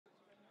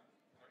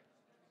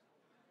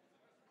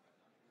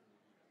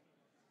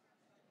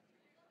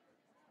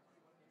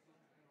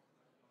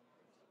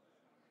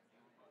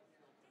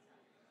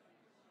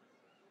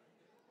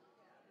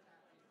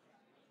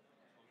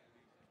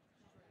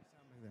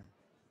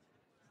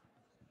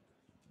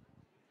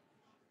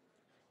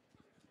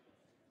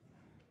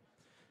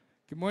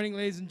Good morning,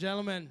 ladies and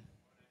gentlemen.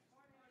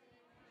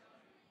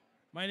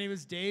 My name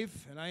is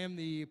Dave, and I am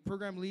the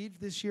program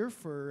lead this year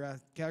for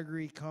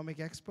Calgary Comic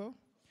Expo,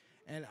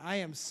 and I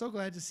am so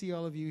glad to see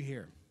all of you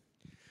here.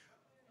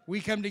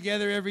 We come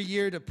together every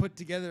year to put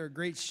together a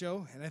great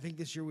show, and I think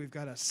this year we've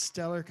got a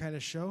stellar kind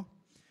of show.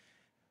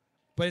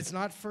 But it's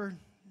not for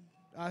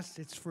us,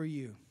 it's for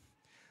you.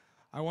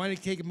 I want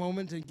to take a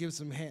moment and give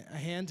a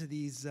hand to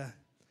these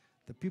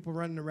the people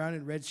running around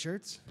in red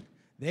shirts.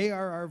 They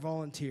are our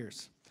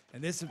volunteers.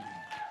 And this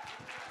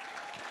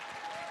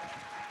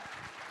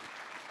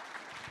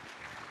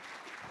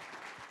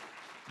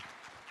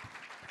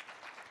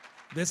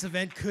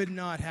event could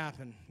not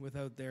happen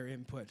without their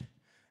input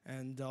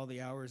and all the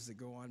hours that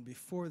go on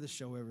before the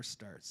show ever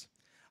starts.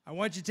 I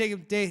want you to take a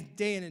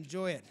day and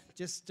enjoy it.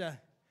 Just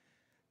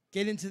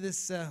get into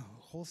this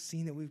whole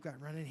scene that we've got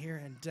running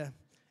here and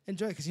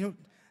enjoy it, because you know,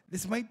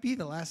 this might be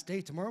the last day.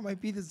 Tomorrow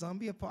might be the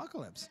zombie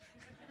apocalypse.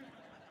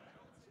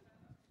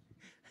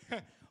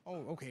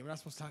 Oh, okay, we're not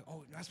supposed to talk.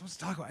 Oh, not supposed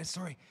to talk about it.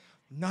 Sorry,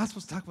 not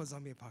supposed to talk about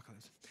zombie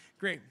apocalypse.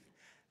 Great.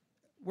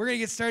 We're going to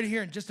get started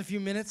here in just a few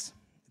minutes.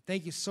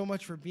 Thank you so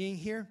much for being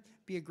here.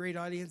 Be a great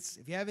audience.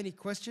 If you have any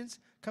questions,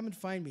 come and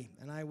find me,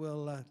 and I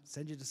will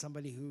send you to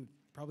somebody who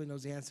probably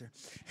knows the answer.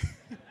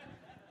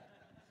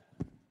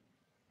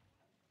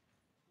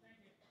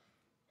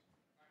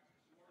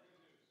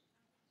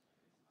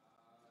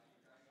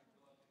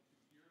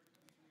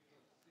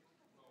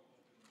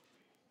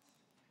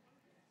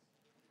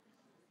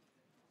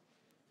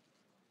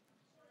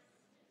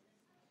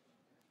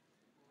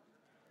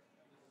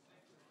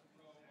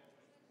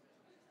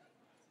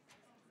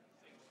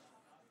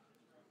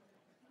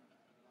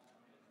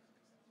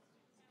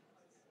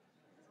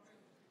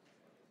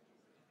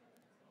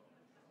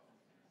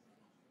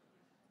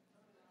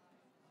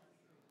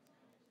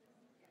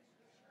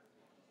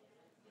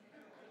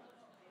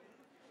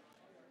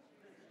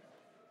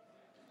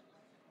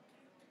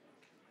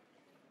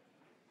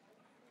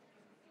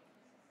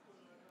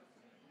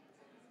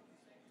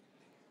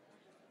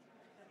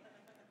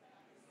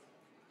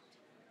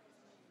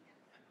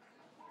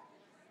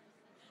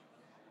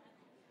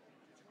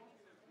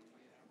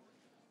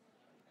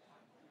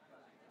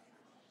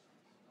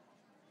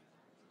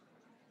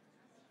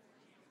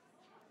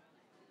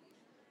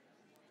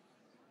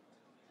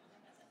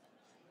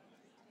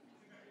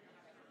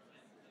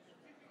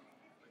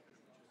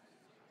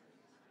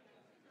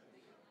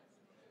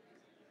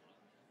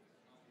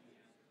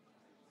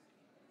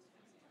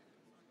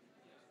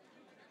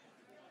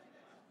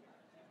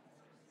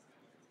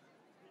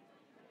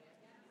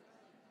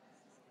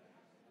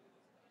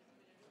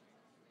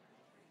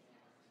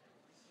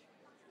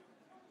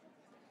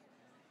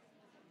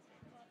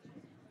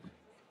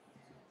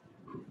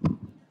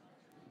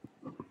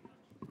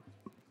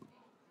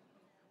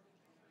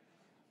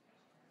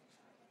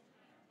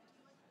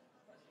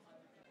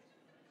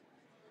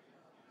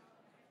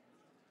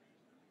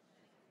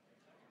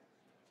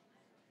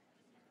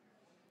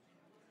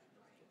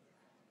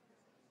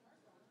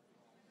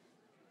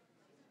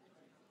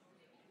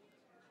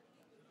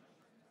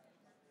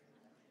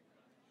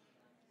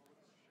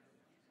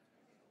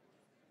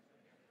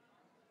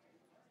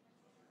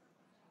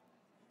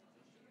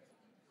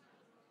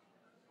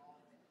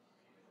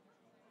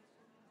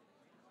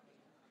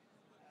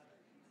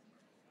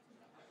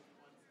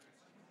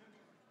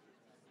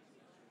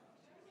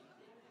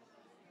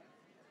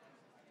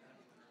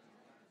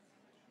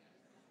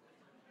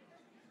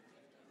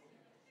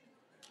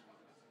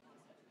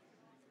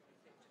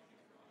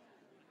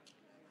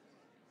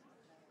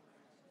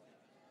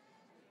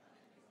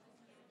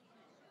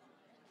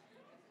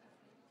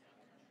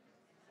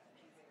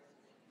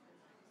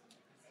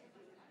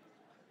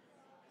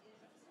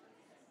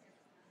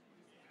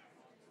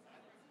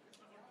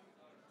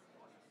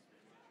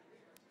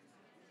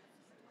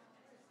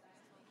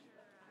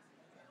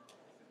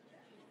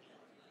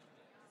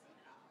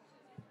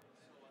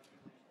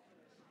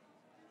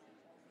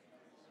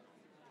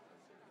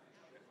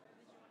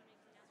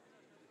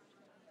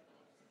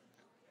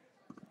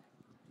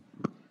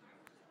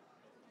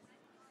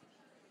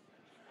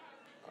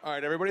 All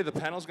right, everybody, the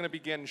panel is going to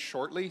begin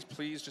shortly.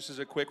 Please, just as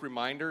a quick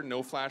reminder,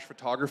 no flash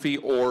photography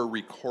or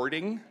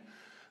recording.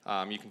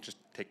 You can just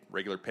take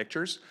regular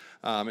pictures.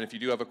 And if you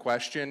do have a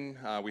question,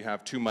 we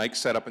have 2 mics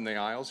set up in the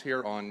aisles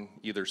here on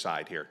either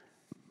side here.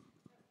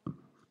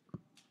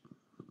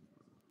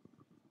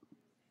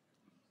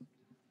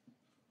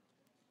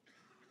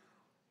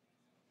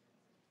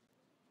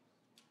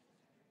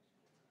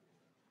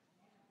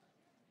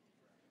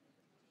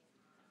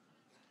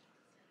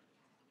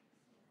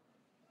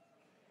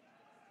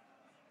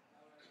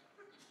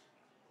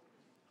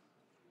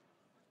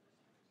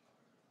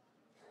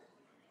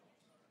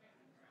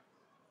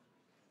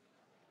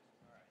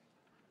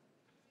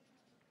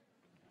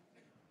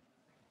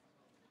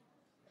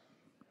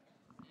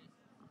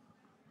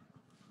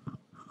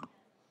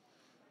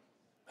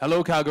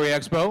 Hello, Calgary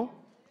Expo.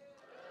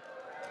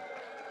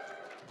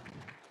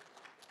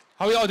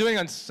 How are you all doing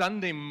on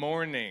Sunday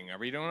morning? Are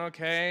we doing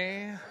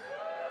okay?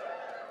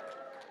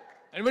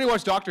 Anybody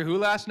watch Doctor Who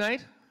last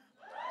night?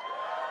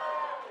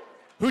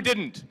 Who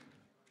didn't?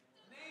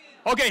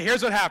 Okay,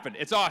 here's what happened.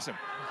 It's awesome.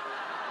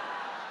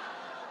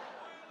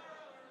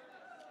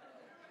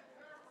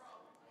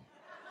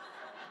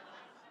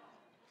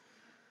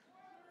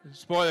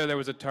 Spoiler, there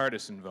was a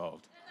TARDIS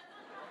involved.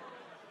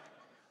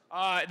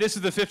 This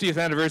is the 50th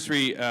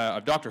anniversary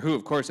of Doctor Who,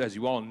 of course, as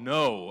you all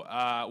know.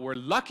 We're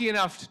lucky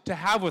enough to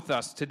have with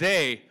us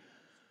today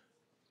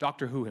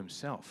Doctor Who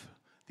himself,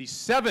 the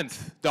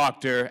 7th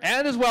Doctor,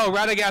 and as well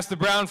Radagast the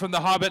Brown from the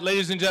Hobbit,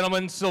 ladies and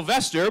gentlemen,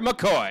 Sylvester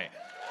McCoy.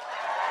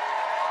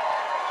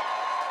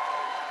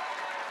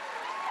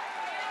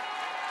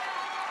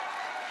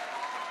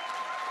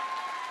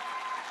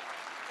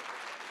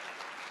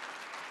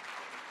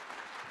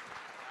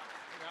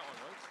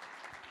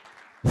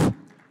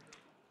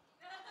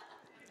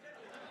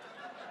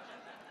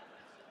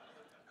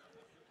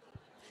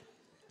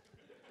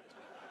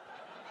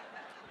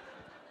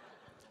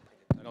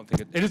 I don't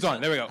think it is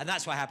on. There we go. And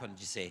that's what happened,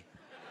 you see.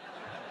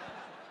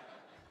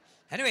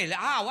 Anyway,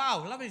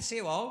 wow, lovely to see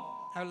you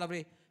all. How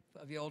lovely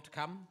of you all to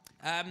come.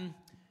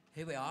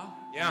 Here we are.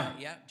 Yeah.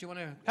 Yeah. Do you want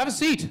to Have a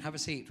seat. have a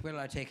seat? Where will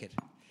I take it?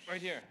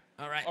 Right here.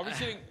 All right. Are we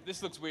sitting?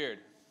 This looks weird.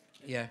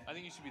 Yeah. I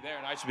think you should be there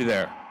and I should be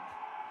there.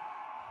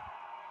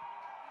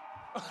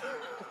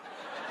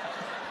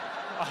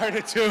 I heard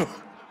it too.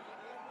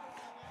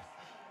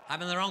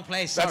 I'm in the wrong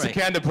place. That's sorry. a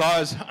canned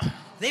applause.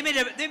 They made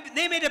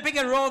a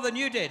bigger roar than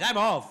you did. I'm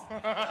off.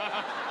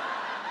 Yeah.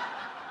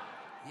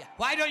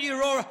 Why don't you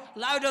roar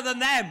louder than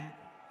them?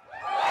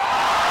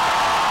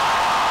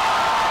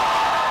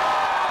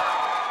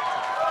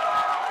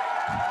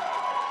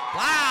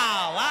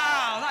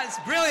 Wow, that's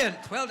brilliant.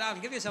 Well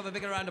done. Give yourself a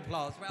bigger round of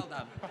applause. Well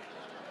done.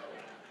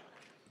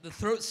 The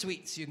throat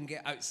sweets you can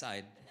get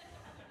outside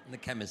in the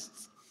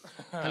chemists.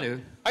 Hello.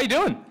 How you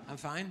doing? I'm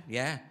fine.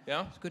 Yeah.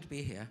 Yeah? It's good to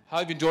be here. How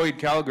have you enjoyed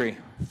Calgary?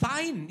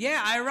 Fine.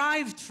 Yeah, I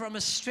arrived from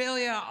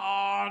Australia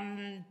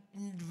on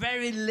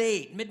very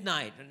late,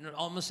 midnight, and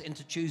almost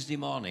into Tuesday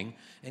morning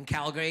in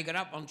Calgary. Got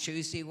up on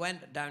Tuesday,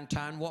 went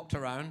downtown, walked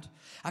around.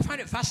 I find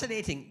it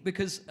fascinating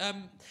because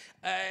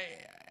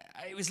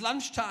it was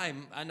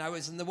lunchtime and I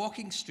was in the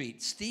walking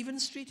street. Stephen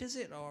Street, is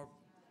it? Or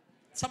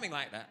something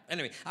like that.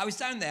 Anyway, I was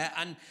down there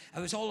and I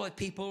was all with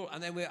people,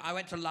 and then I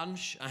went to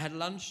lunch. I had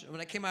lunch, and when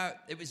I came out,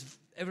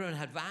 everyone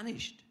had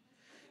vanished.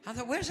 I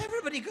thought, where's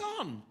everybody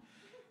gone?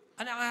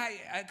 And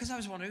because I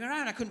was wandering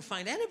around, I couldn't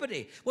find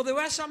anybody. Well, there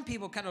were some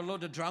people, kind of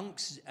load of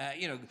drunks,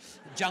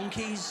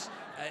 junkies,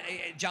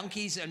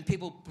 and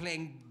people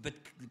playing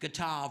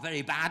guitar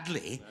very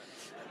badly.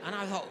 And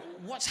I thought,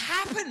 what's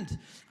happened?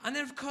 And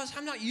then, of course,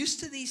 I'm not used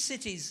to these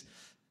cities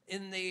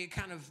in the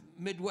kind of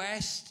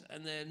Midwest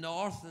and the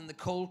North and the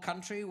cold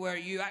country where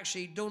you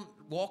actually don't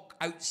walk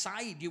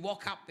outside. You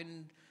walk up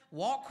in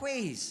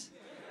walkways.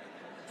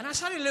 And I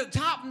suddenly looked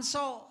up and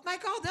saw, my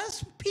God,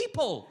 there's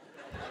people.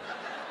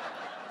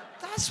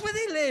 That's where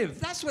they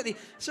live.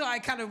 So I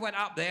kind of went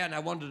up there and I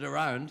wandered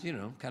around,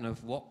 kind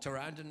of walked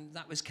around, and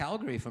that was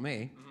Calgary for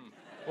me. Mm-hmm.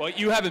 Well,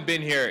 you haven't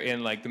been here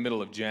in like the middle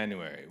of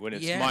January when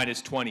it's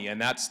minus 20, and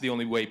that's the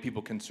only way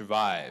people can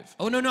survive.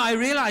 Oh, no, I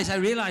realize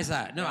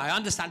that. No, I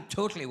understand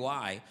totally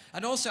why.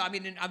 And also, I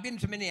mean, I've been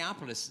to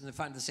Minneapolis and I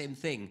found the same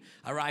thing.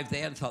 I arrived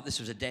there and thought this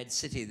was a dead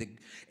city. The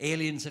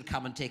aliens had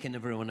come and taken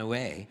everyone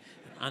away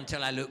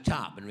until I looked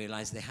up and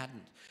realized they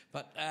hadn't.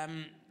 But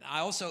I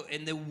also,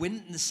 in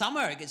the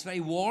summer, it gets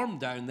very warm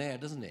down there,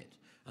 doesn't it?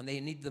 And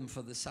they need them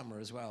for the summer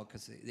as well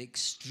because the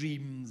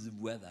extremes of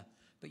weather.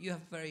 But you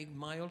have very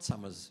mild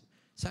summers.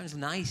 Sounds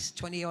nice.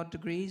 20-odd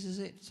degrees, is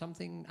it?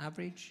 Something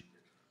average?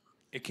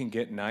 It can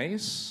get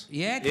nice?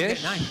 Yeah, it can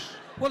get nice.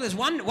 Well, there's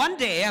one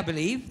day, I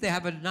believe, they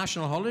have a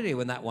national holiday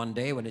when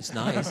it's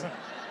nice.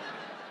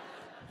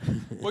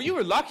 Well, you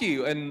were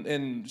lucky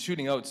in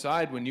shooting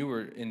outside when you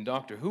were in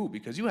Doctor Who,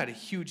 because you had a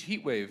huge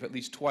heat wave at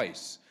least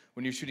twice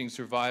when you're shooting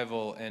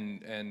Survival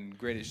and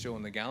Greatest Show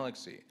in the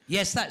Galaxy.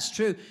 Yes, that's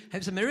true. It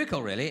was a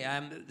miracle, really.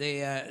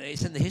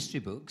 It's in the history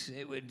books.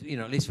 It would,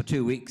 at least for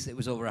 2 weeks, it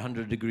was over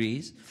 100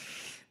 degrees.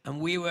 And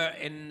we were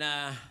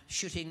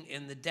shooting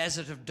in the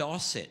desert of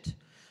Dorset.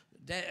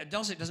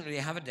 Dorset doesn't really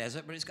have a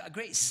desert, but it's got a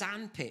great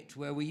sand pit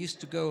where we used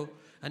to go,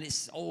 and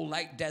it's all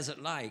like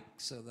desert-like.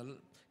 So the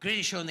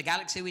Greatest Show in the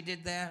Galaxy we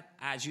did there,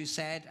 as you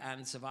said,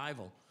 and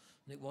Survival.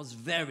 And it was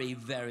very,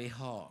 very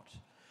hot.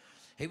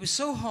 It was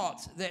so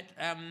hot that,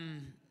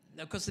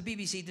 of course, the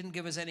BBC didn't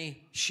give us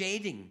any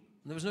shading.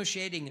 There was no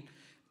shading.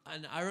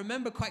 And I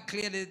remember quite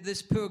clearly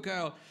this poor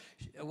girl,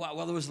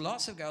 well, there was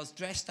lots of girls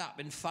dressed up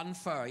in fun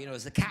fur,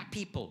 as the cat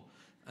people.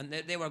 And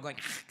they were going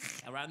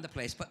around the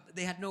place, but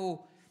they had they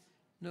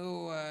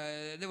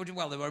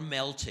were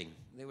melting.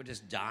 They were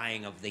just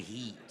dying of the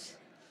heat.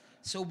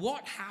 So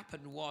what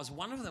happened was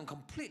one of them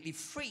completely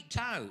freaked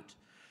out,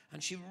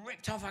 and she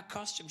ripped off her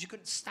costume. She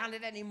couldn't stand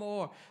it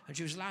anymore, and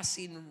she was last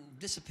seen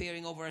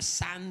disappearing over a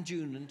sand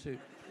dune into...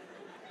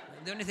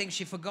 The only thing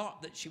she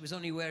forgot that she was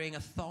only wearing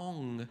a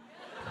thong.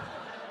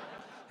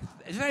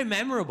 It's very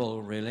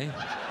memorable, really.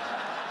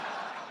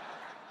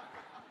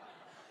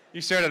 You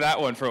started that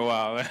one for a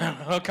while.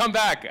 I'll come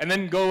back and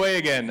then go away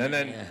again, and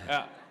then...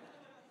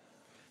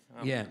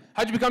 Yeah.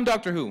 How'd you become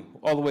Doctor Who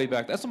all the way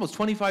back? That's almost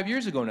 25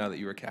 years ago now that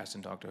you were cast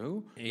in Doctor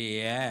Who.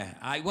 Yeah.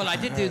 I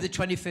did do the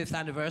 25th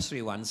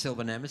anniversary one,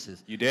 Silver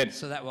Nemesis. You did.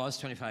 So that was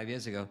 25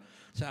 years ago.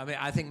 So I mean,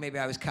 I think maybe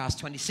I was cast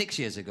 26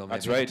 years ago. Maybe.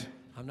 That's right.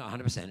 I'm not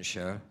 100%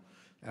 sure.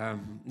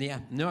 Yeah.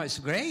 No, it's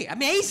great.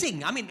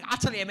 Amazing. I mean,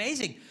 utterly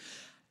amazing.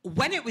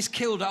 When it was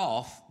killed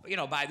off, you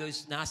know, by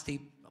those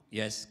nasty...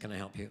 Yes, can I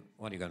help you?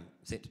 What are you going?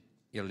 Sit.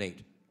 You're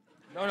late.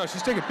 No,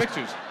 she's taking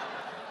pictures.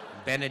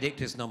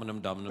 Benedictus nominum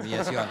dominum.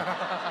 Yes, you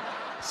are.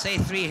 Say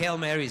 3 Hail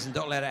Marys and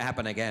don't let it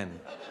happen again.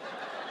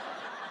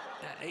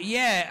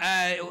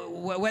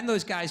 When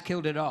those guys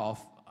killed it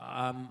off,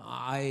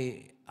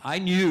 I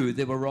knew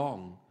they were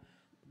wrong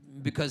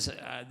because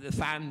the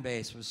fan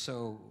base was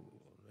so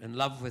in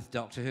love with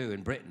Doctor Who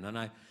in Britain,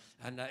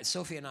 and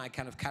Sophie and I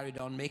kind of carried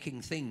on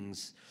making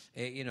things,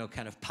 you know,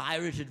 kind of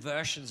pirated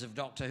versions of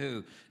Doctor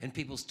Who in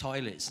people's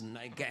toilets and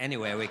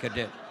anywhere we could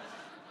do it.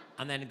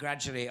 And then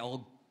gradually it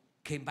all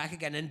came back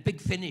again, and Big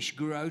Finish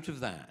grew out of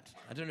that.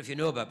 I don't know if you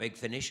know about Big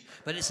Finish,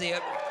 but it's the,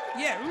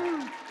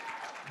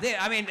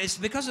 I mean, it's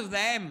because of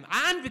them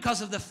and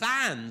because of the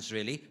fans,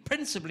 really,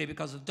 principally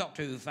because of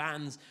Doctor Who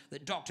fans,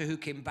 that Doctor Who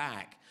came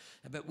back.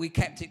 But we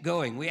kept it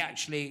going. We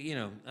actually, you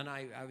know, and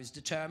I was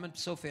determined,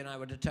 Sophie and I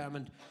were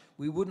determined,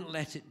 we wouldn't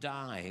let it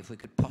die if we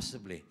could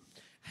possibly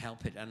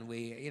help it. And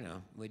we, you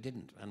know, we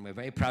didn't. And we're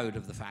very proud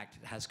of the fact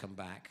it has come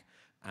back.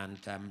 And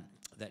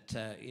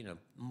that, you know,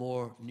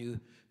 more new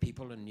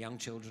people and young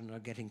children are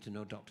getting to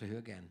know Doctor Who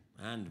again.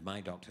 And my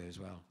Doctor Who as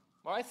well.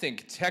 Well, I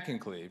think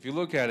technically, if you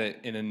look at it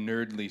in a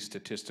nerdly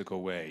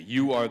statistical way,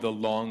 you are the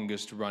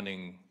longest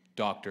running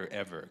Doctor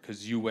ever,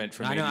 because you went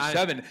from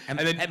 87. And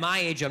then at my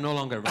age, I'm no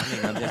longer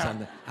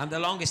running. I'm the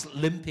longest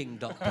limping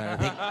Doctor, I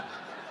think.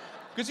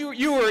 Because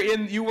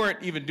you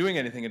weren't even doing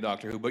anything in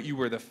Doctor Who, but you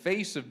were the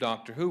face of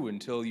Doctor Who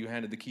until you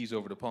handed the keys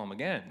over to Paul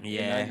McGann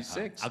in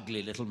 '96.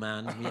 Ugly little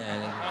man.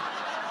 Yeah.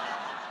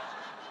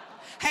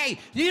 Hey,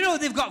 do you know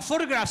they've got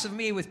photographs of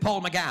me with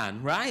Paul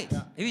McGann, right? Yeah.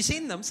 Have you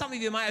seen them? Some of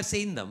you might have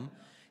seen them.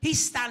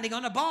 He's standing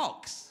on a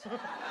box.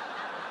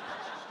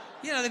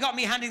 You know, they got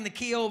me handing the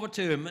key over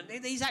to him,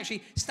 and he's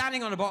actually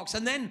standing on a box.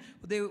 And then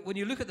when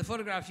you look at the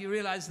photograph, you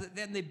realize that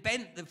then they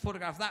bent the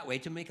photograph that way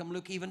to make him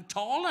look even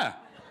taller.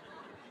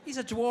 He's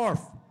a dwarf.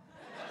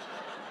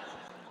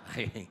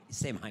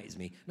 Same height as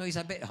me. No, he's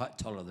a bit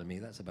taller than me.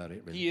 That's about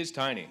it, really. He is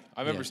tiny. I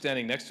remember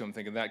standing next to him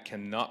thinking,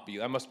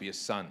 that must be his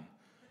son.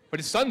 But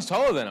his son's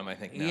taller than him, I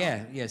think,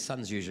 now. Yeah,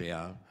 sons usually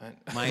are.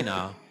 Mine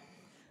are.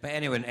 But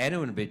anyone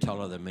would be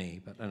taller than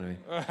me, but anyway.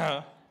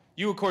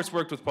 You, of course,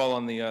 worked with Paul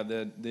on the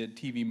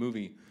TV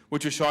movie,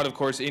 which was shot, of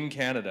course, in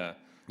Canada.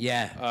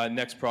 Yeah.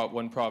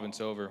 One province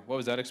over. What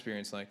was that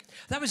experience like?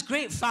 That was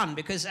great fun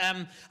because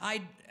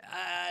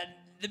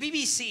the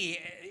BBC,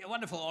 a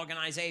wonderful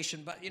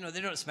organisation, but, you know,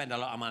 they don't spend a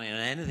lot of money on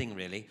anything,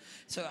 really.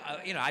 So,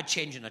 you know, I'd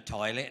change in a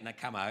toilet and I'd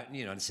come out and,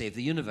 you know, and save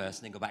the universe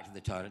and then go back to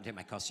the toilet and take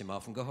my costume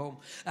off and go home.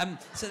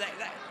 So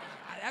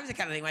that was the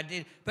kind of thing I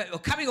did.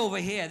 But coming over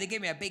here, they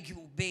gave me a big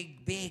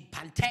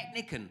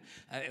Pantechnicon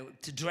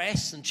to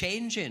dress and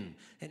change in.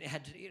 And it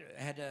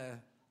had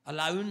a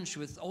lounge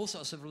with all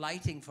sorts of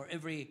lighting for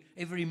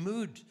every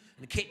mood.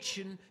 And a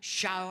kitchen,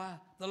 shower,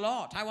 the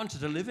lot. I wanted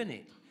to live in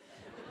it.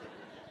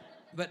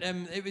 But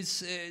it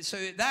was, so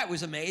that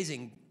was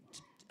amazing.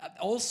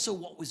 Also,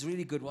 what was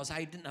really good was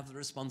I didn't have the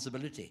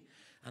responsibility.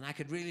 And I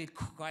could really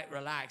quite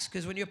relax.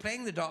 Because when you're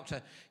playing the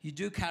Doctor, you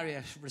do carry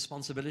a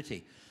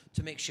responsibility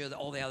to make sure that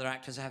all the other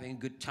actors are having a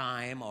good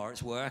time or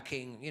it's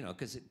working, you know,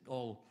 because it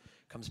all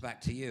comes back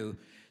to you.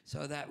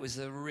 So that was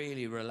a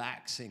really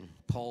relaxing.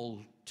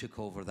 Paul took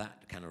over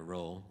that kind of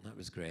role. That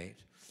was great.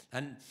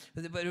 But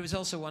it was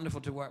also wonderful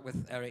to work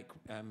with Eric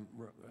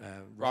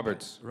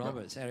Roberts.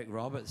 Eric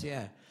Roberts,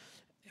 yeah.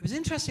 It was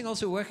interesting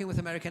also working with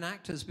American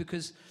actors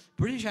because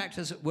British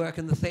actors work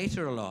in the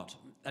theatre a lot,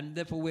 and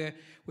therefore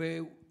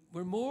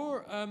we're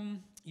more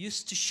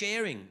used to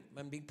sharing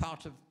and being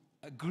part of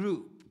a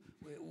group.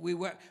 We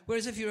work,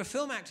 whereas if you're a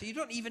film actor, you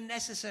don't even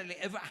necessarily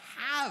ever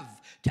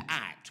have to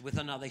act with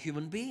another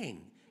human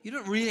being. You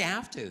don't really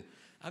have to.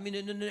 I mean,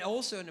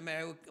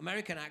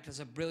 American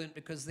actors are brilliant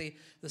because they're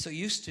so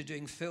used to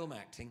doing film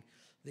acting.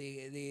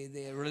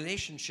 The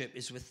relationship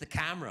is with the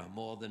camera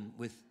more than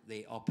with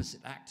the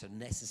opposite actor,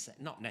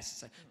 not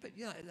necessary, but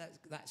yeah,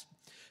 that's.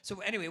 So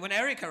anyway, when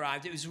Eric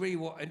arrived, it was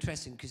really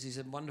interesting because he's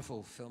a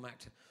wonderful film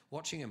actor.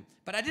 Watching him,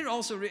 but I didn't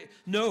also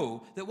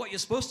know that what you're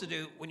supposed to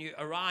do when you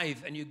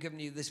arrive and you're given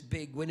you this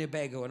big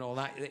Winnebago and all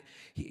that.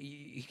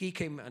 He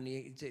came and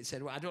he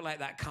said, "Well, I don't like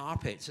that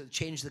carpet, so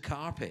change the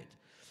carpet."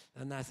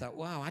 And I thought,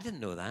 wow, I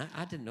didn't know that.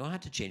 I didn't know I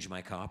had to change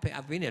my carpet.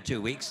 I've been here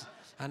 2 weeks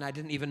and I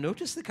didn't even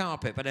notice the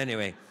carpet. But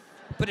anyway.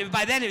 But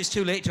by then it was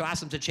too late to ask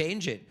them to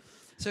change it.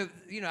 So,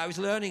 you know, I was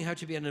learning how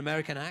to be an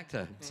American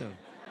actor. So,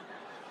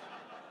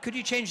 could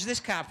you change this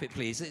carpet,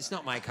 please? It's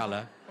not my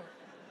color.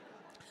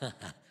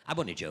 I'm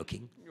only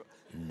joking.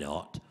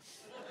 Not.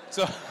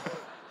 So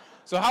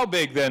So how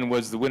big then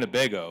was the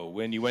Winnebago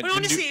when you went Well, to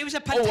honestly, it was a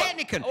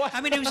Pantechnicon. Oh,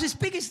 I mean, it was as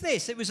big as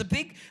this. It was a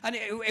big, and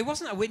it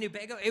wasn't a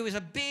Winnebago. It was a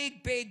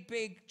big, big,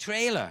 big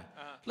trailer,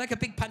 like a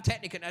big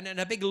Pantechnicon, and then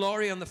a big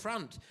lorry on the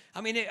front.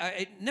 I mean,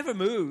 it never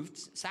moved,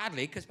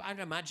 sadly, because I'd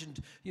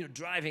imagined, you know,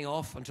 driving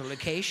off onto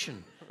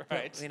location.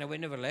 Right. But, you know, we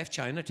never left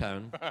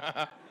Chinatown,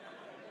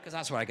 because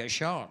that's where I got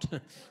shot.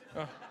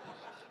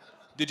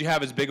 Did you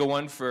have as big a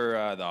one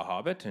for the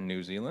Hobbit in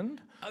New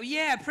Zealand? Oh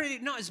yeah, pretty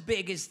not as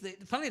big as the.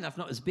 Funnily enough,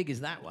 not as big as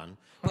that one.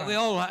 But we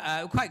all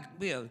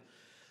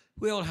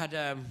we all had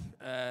a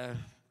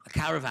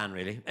caravan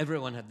really.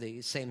 Everyone had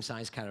the same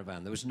size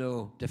caravan. There was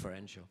no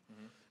differential,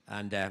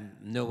 and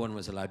no one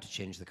was allowed to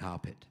change the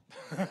carpet.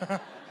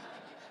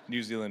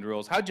 New Zealand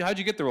rules. How'd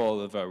you get the role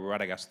of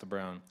Radagast the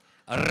Brown?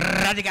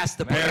 Radagast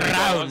the There we go.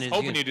 I Brown. was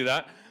hoping you'd do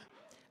that.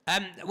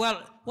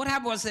 Well, what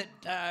happened was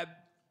that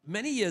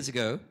many years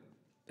ago,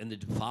 in the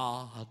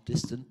far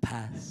distant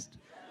past,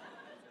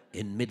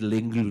 in Middle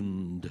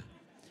England,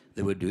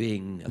 they were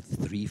doing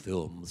 3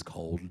 films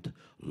called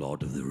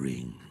Lord of the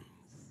Rings.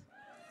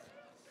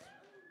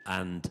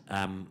 And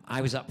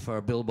I was up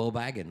for Bilbo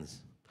Baggins.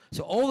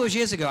 So all those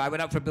years ago, I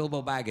went up for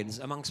Bilbo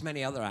Baggins, amongst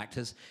many other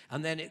actors,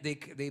 and then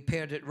they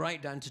pared it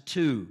right down to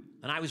 2,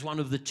 and I was one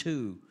of the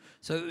 2.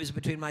 So it was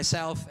between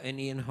myself and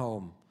Ian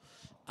Holm.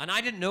 And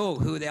I didn't know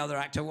who the other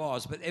actor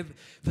was, but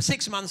for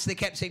 6 months, they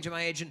kept saying to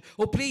my agent,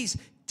 oh, please,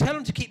 tell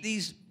him to keep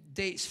these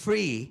dates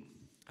free,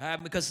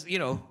 because, you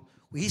know,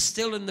 he's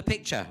still in the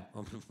picture,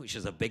 which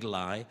is a big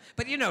lie,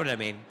 but you know what I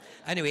mean.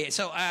 Anyway,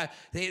 so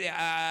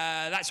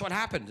that's what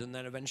happened, and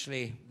then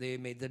eventually they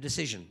made the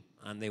decision,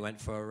 and they went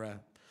for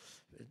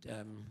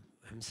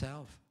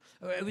himself.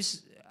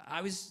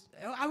 I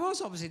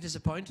was obviously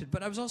disappointed,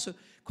 but I was also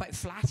quite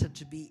flattered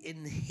to be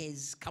in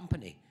his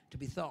company, to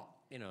be thought,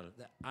 you know,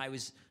 that I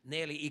was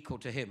nearly equal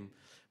to him.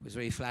 It was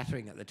very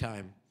flattering at the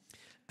time.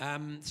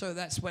 So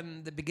that's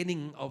when the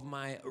beginning of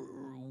my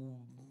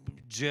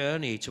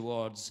journey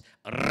towards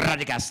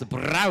Radagast the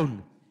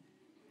Brown.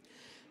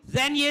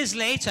 Then years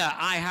later,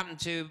 I happened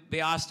to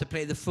be asked to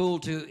play the fool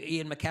to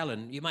Ian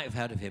McKellen. You might have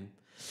heard of him.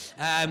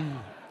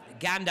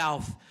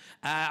 Gandalf.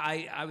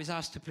 I was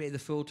asked to play the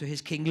fool to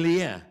his King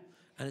Lear.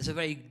 And it's a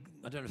very,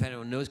 I don't know if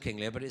anyone knows King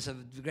Lear, but it's a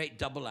great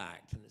double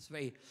act. And it's a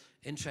very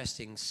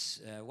interesting,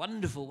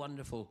 wonderful,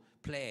 wonderful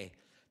play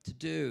to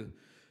do.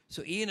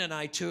 So Ian and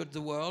I toured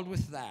the world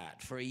with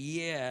that for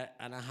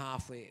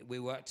 1.5 years. We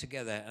worked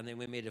together, and then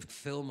we made a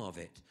film of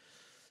it.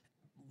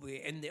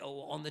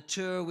 On the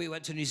tour, we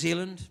went to New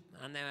Zealand,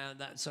 and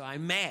so I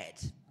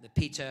met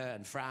Peter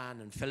and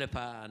Fran and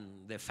Philippa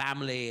and their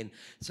family, and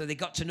so they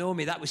got to know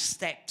me. That was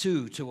step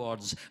 2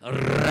 towards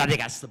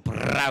Radagast the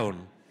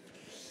Brown.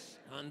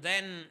 And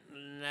then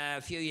a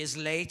few years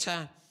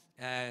later,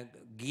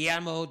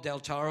 Guillermo del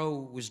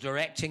Toro was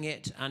directing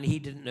it, and he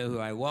didn't know who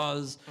I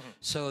was,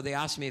 so they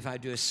asked me if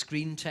I'd do a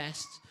screen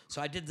test.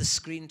 So I did the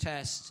screen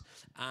test,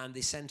 and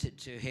they sent it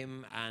to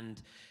him,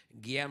 and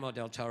Guillermo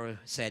del Toro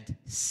said,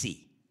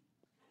 sí.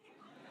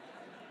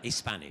 He's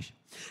Spanish.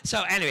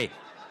 So anyway,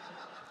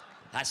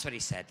 that's what he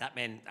said. That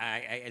meant,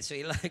 so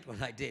he liked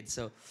what I did,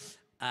 so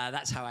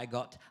that's how I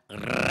got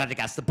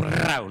Radagast the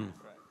Brown.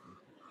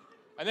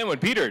 And then when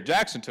Peter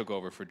Jackson took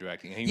over for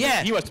directing,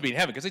 he must have been in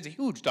heaven, because he's a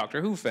huge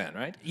Doctor Who fan,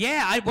 right?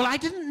 Yeah, I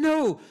didn't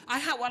know. I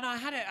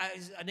had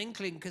an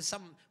inkling, because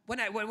when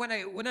I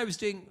was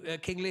doing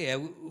King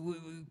Lear,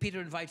 Peter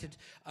invited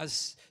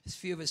us, a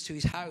few of us, to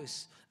his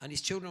house, and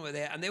his children were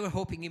there, and they were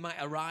hoping he might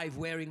arrive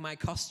wearing my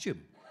costume.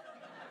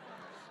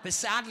 But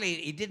sadly,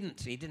 he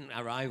didn't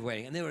arrive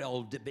wearing, and they were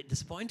all a bit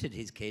disappointed,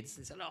 his kids.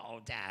 They said,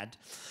 oh, Dad.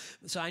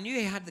 So I knew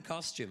he had the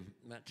costume,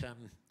 but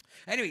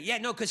anyway, yeah,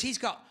 no, because he's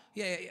got,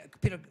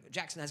 Peter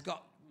Jackson has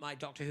got my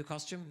Doctor Who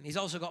costume. He's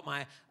also got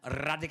my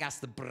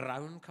Radagast the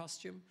Brown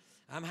costume.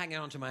 I'm hanging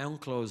on to my own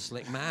clothes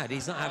like mad.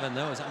 He's not having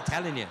those, I'm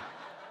telling you.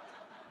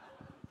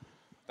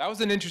 That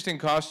was an interesting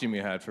costume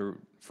you had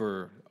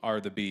for R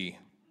the Bee.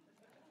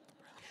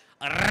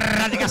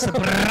 Radagast the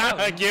Brown.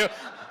 Thank you.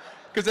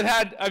 Because it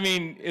had, I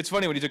mean, it's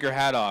funny when you took your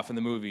hat off in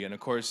the movie, and of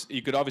course,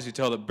 you could obviously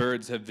tell that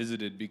birds have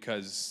visited,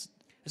 because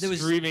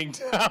streaming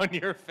down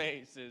your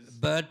face is...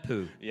 Bird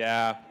poo.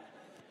 Yeah.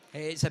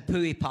 It's a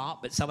pooey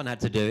part, but someone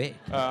had to do it.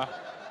 That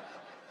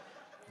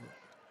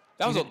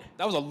was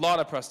a lot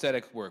of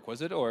prosthetic work,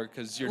 was it? Or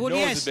because your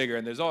nose is bigger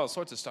and there's all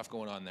sorts of stuff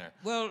going on there.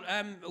 Well,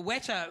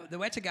 the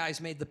Weta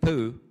guys made the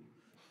poo,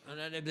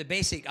 and the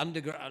basic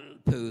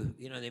underground poo,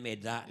 you know, they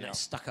made that and it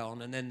stuck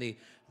on, and then the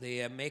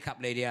makeup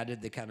lady added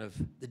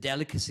the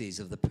delicacies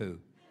of the poo.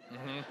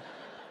 Mm-hmm.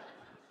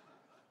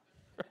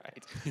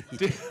 Right.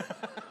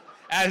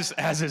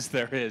 As is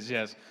there is,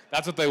 yes.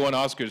 That's what they won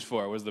Oscars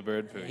for, was the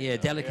bird poo. Yeah,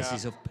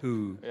 delicacies of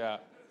poo. Yeah.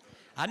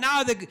 And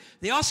now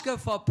the Oscar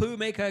for poo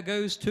maker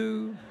goes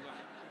to...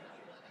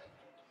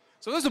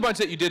 So there's a bunch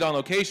that you did on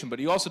location, but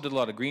you also did a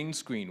lot of green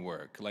screen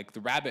work, like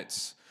the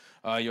rabbits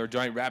your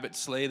giant rabbit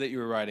sleigh that you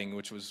were riding,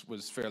 which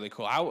was fairly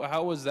cool.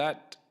 How was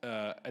that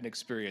an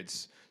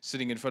experience,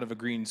 sitting in front of a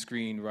green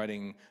screen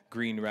riding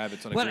green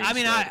rabbits on a green sleigh? Well, I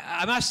mean,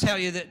 I must tell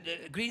you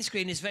that green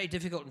screen is very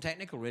difficult and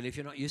technical, really, if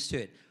you're not used to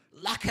it.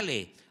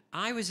 Luckily,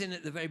 I was in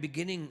at the very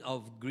beginning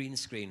of green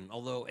screen,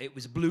 although it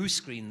was blue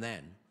screen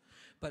then.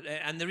 But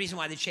and the reason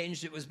why they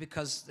changed it was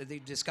because they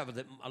discovered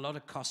that a lot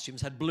of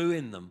costumes had blue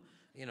in them.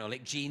 You know,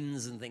 like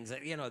jeans and things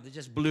like, you know, they're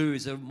just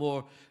blues are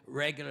more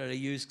regularly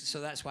used,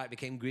 so that's why it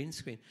became green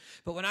screen.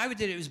 But when I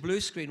did it, it was blue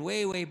screen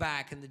way, way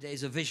back in the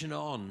days of Vision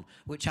On,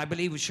 which I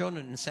believe was shown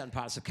in certain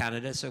parts of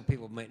Canada, so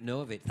people might know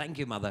of it. Thank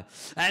you, Mother.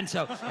 And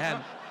so,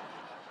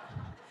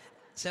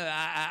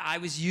 I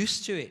was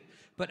used to it.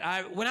 But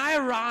when I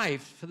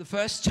arrived for the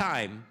first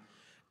time,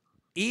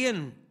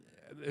 Ian,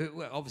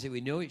 well, obviously we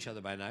know each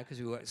other by now because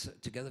we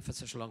worked together for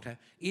such a long time.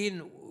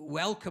 Ian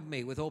welcomed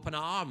me with open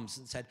arms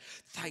and said,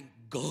 thank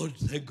God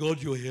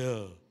you're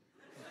here.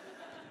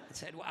 I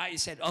said, why? He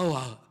said,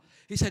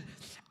 he said,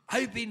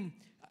 I've been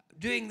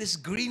doing this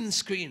green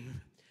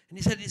screen. And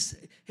he said,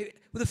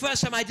 well, the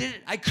first time I did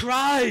it, I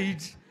cried.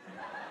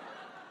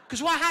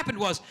 Because what happened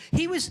was,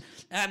 he was,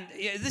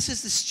 this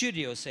is the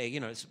studio, say, you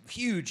know, it's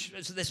huge,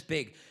 it's this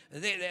big.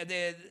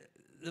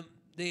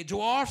 The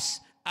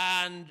dwarfs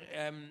and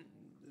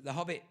the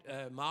Hobbit,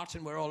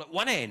 Martin, were all at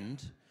one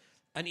end,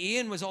 and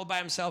Ian was all by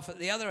himself at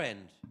the other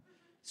end.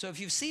 So if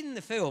you've seen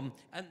the film,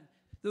 and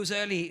those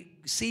early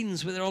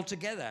scenes where they're all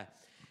together,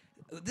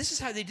 this is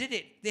how they did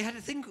it. They had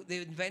a thing they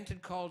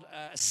invented called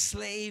a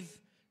slave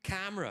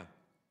camera.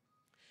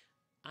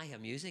 I hear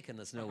music and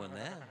there's no one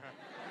there.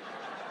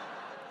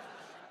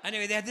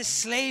 Anyway, they had this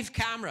slave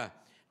camera,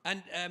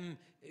 and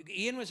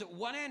Ian was at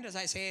one end, as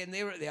I say, and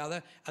they were at the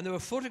other, and there were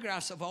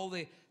photographs of all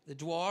the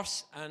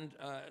dwarfs and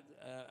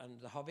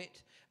the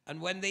Hobbit. And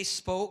when they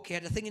spoke, he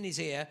had a thing in his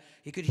ear,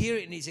 he could hear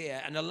it in his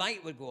ear, and a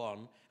light would go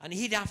on, and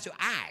he'd have to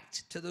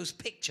act to those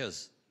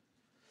pictures.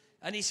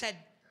 And he said,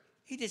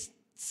 he just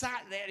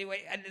sat there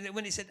anyway, and then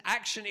when he said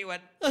action, he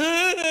went,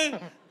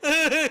 I've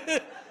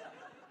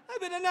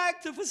been an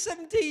actor for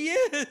 70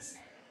 years,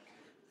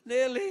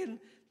 nearly, and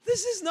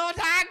this is not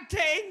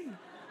acting.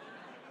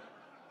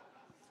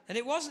 And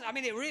it wasn't, I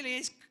mean, it really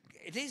is,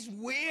 it is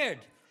weird.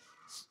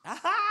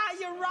 Aha,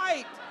 you're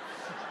right.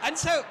 And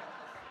so,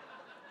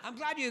 I'm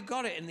glad you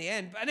got it in the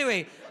end. But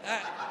anyway,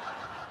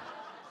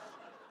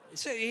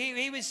 so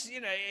he was,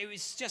 you know, he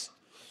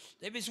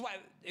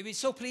was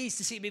so pleased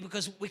to see me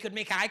because we could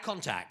make eye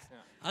contact. Yeah.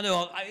 I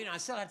know, I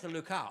still had to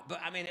look up, but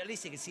I mean, at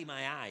least he could see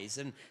my eyes,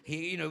 and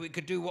we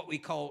could do what we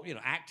call,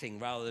 acting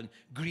rather than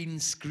green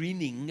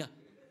screening.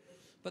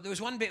 But there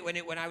was one bit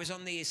when I was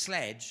on the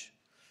sledge,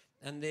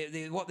 and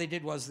what they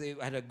did was they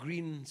had a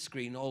green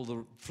screen. All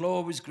the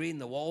floor was green,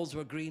 the walls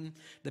were green,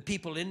 the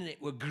people in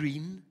it were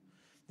green.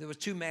 There were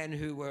two men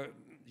who were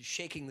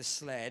shaking the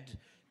sled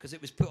because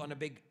it was put on a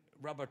big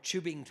rubber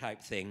tubing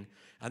type thing,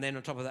 and then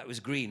on top of that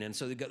was green. And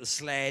so they got the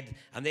sled,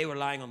 and they were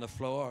lying on the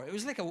floor. It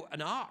was like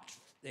an art,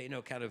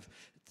 kind of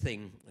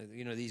thing,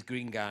 these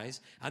green guys.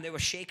 And they were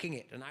shaking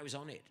it, and I was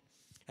on it.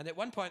 And at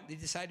one point, they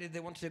decided they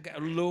wanted to get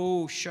a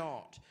low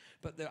shot,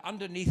 but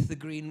underneath the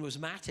green was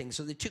matting,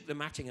 so they took the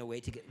matting away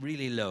to get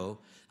really low,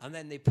 and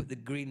then they put the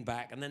green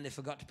back, and then they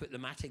forgot to put the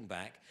matting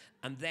back,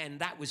 and then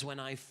that was when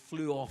I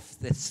flew off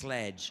the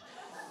sledge.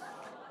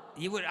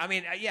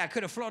 I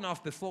could have flown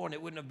off before, and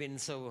it wouldn't have been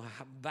so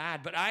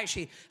bad, but I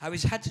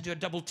had to do a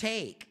double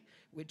take,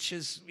 which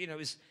is,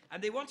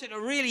 and they wanted to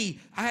really,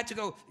 I had to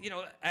go,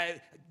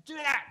 do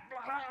that,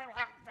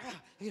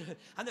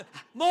 and then,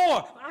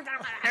 more,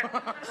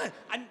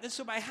 and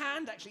so my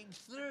hand actually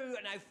threw,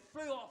 and I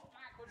flew off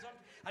backwards,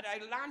 and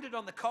I landed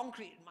on the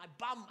concrete, and my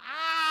bum,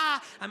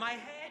 and my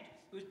head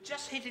was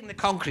just hitting the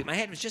concrete. My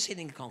head was just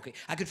hitting the concrete.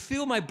 I could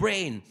feel my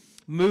brain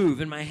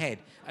move in my head,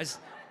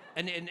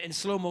 and in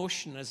slow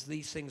motion, as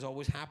these things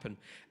always happen.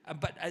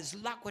 But as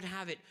luck would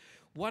have it,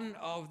 one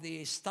of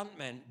the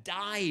stuntmen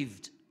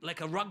dived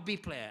like a rugby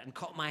player and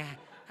caught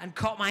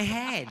my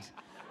head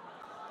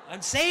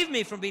and saved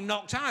me from being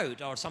knocked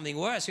out, or something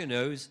worse, who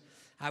knows.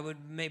 I would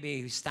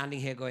maybe be standing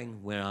here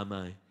going, where am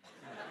I?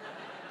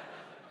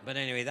 But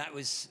anyway, that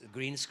was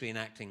green screen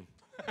acting.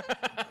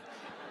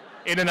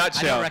 In a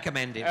nutshell. I don't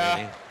recommend it,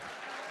 really.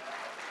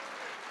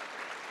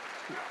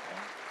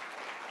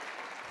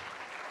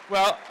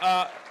 Well,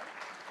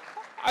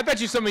 I bet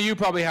some of you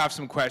probably have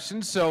some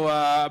questions,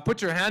 so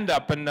put your hand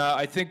up, and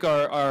I think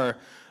our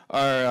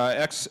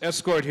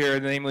escort here,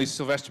 namely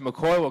Sylvester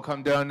McCoy, will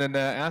come down and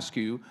ask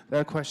you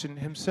that question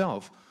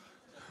himself.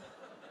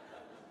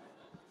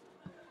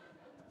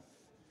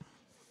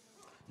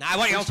 Now, I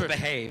want you all to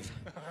behave.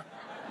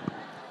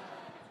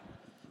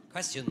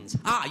 Questions.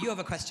 You have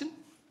a question?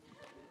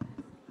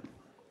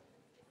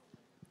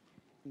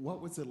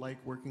 What was it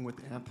like working with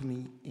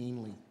Anthony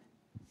Ainley?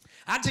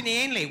 Anthony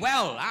Ainley,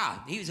 well,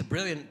 he was a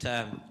brilliant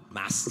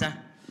master.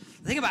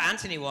 The thing about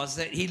Anthony was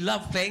that he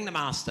loved playing the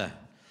master.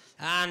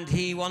 And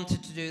he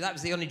wanted to that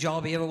was the only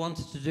job he ever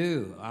wanted to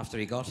do after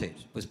he got it,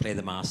 was play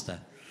the master.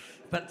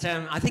 But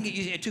I think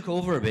it took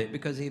over a bit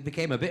because he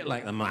became a bit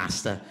like the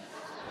master.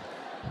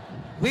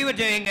 we were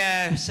doing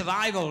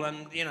survival,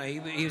 and you know,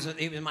 he was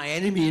my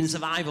enemy in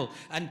survival.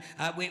 And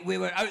we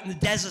were out in the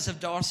deserts of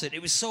Dorset.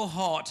 It was so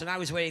hot, and I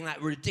was wearing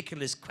that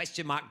ridiculous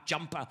question mark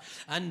jumper.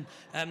 And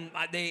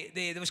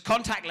there was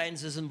contact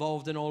lenses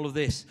involved in all of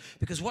this,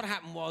 because what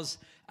happened was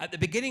at the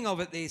beginning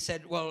of it, they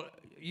said, well,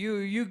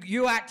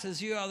 you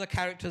actors, you are the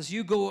characters,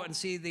 you go and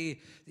see the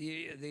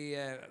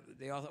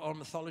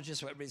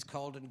ornithologist, whatever it's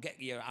called, and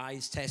get your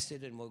eyes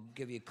tested, and we'll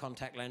give you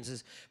contact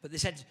lenses. But they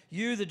said,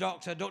 you, the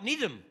doctor, don't need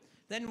them.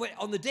 Then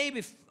on the day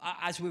before,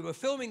 as we were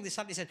filming, they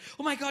suddenly said,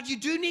 oh my God, you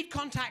do need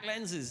contact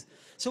lenses.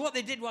 So what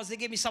they did was they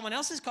gave me someone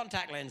else's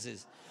contact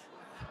lenses.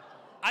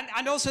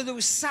 And also there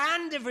was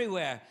sand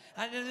everywhere.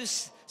 And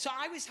so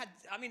I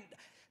mean,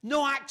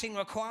 no acting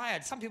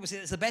required. Some people say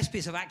it's the best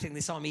piece of acting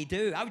they saw me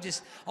do.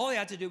 All they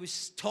had to do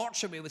was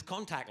torture me with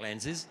contact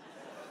lenses.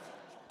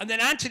 And then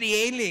Anthony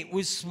Ainley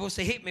was supposed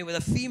to hit me with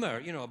a femur,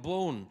 you know, a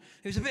bone.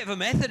 He was a bit of a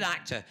method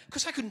actor,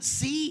 because I couldn't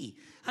see.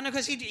 And of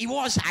course, he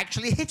was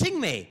actually hitting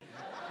me.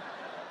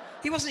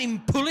 He wasn't even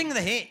pulling the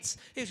hits.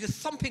 He was just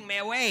thumping me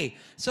away.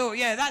 So,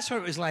 yeah, that's what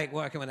it was like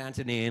working with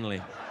Anthony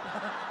Ainley.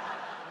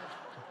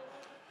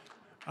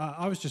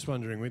 I was just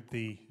wondering, with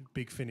the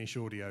Big Finish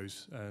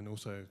audios and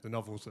also the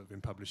novels that have been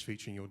published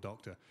featuring your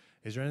doctor,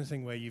 is there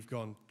anything where you've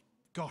gone,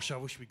 gosh, I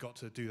wish we got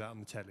to do that on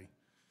the telly?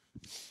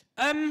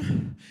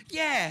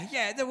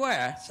 Yeah, there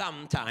were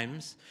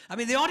sometimes. I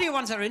mean, the audio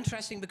ones are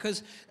interesting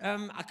because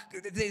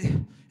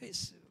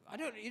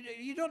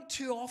you don't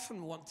too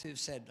often want to have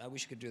said, I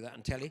wish I could do that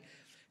on telly.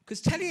 Because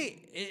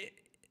telly,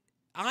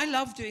 I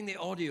love doing the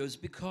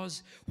audios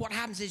because what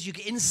happens is you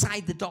get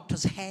inside the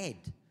doctor's head.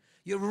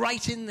 You're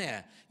right in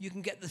there. You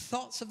can get the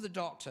thoughts of the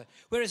doctor.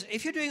 Whereas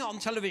if you're doing it on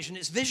television,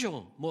 it's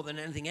visual more than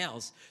anything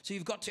else. So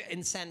you've got to, in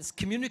a sense,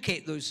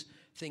 communicate those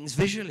things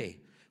visually.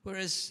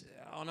 Whereas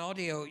on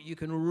audio, you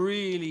can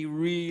really,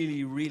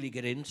 really, really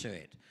get into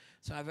it.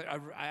 So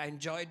I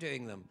enjoy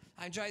doing them.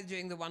 I enjoy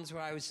doing the ones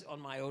where I was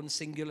on my own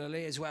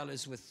singularly, as well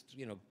as with,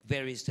 you know,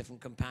 various different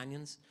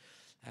companions.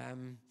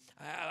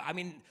 I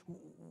mean,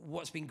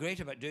 what's been great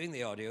about doing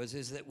the audios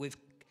is that we've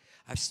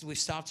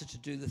started to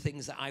do the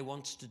things that I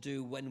wanted to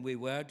do when we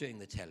were doing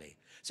the telly.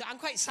 So I'm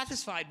quite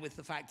satisfied with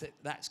the fact that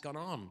that's gone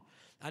on.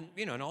 And,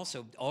 you know, and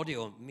also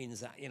audio means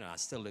that, you know, I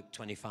still look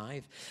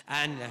 25.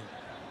 And,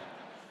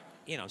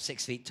 you know,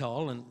 6 feet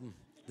tall, and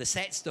the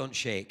sets don't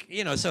shake.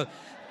 You know, so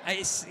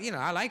it's, you know,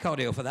 I like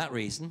audio for that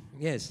reason.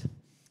 Yes.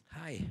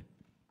 Hi.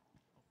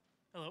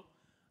 Hello.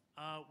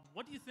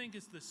 What do you think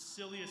is the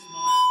silliest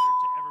monster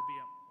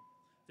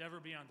to ever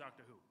be on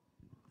Doctor Who?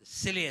 The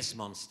silliest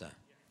monster?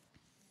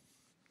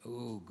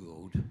 Oh,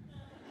 good.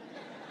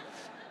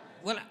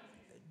 Well,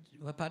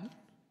 what, pardon?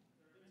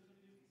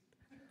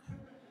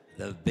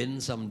 There have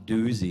been some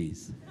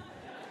doozies.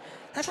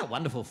 That's a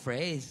wonderful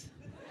phrase.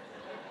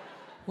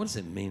 What does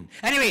it mean?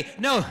 Anyway,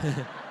 no.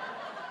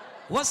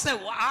 What's the...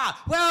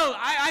 well,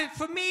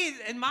 for me,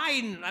 in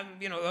mine,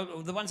 you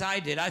know, the ones I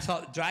did, I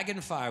thought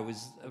Dragonfire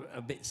was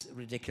a bit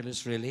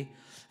ridiculous, really.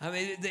 I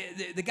mean,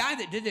 the guy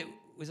that did it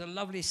was a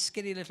lovely,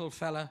 skinny little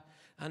fella,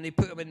 and they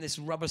put him in this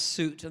rubber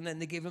suit, and then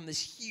they gave him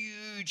this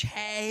huge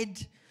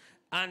head,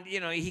 and, you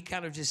know, he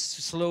kind of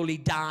just slowly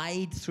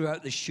died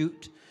throughout the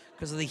shoot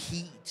because of the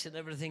heat and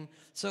everything.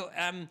 So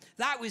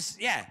that was,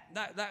 yeah,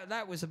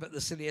 that was about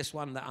the silliest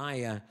one that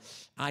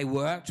I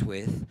worked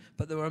with,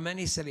 but there were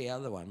many silly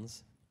other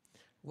ones.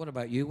 What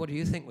about you? What do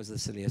you think was the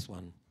silliest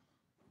one?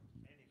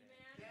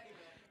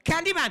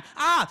 Candyman.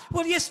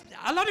 Well, yes,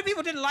 a lot of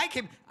people didn't like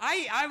him.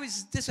 I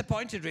was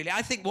disappointed, really.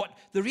 I think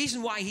the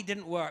reason why he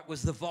didn't work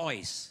was the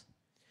voice.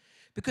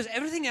 Because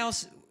everything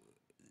else,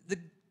 the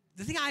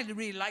thing I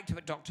really liked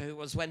about Doctor Who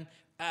was when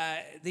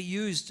they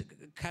used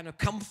kind of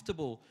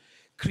comfortable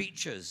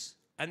creatures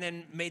and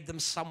then made them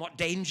somewhat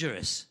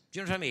dangerous. Do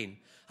you know what I mean?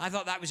 I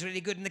thought that was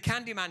really good. And the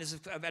Candyman is,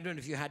 I don't know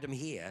if you had him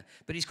here,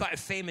 but he's quite a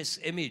famous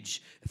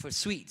image for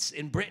sweets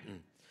in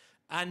Britain.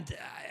 And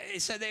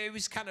so there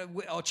was kind of,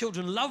 our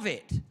children love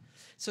it.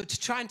 So to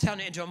try and turn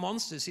it into a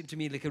monster seemed to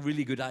me like a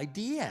really good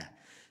idea.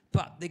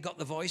 But they got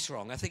the voice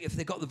wrong. I think if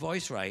they got the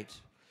voice right.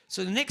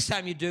 So the next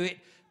time you do it,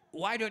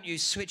 why don't you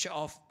switch it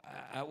off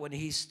when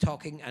he's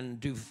talking and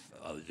do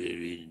a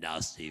very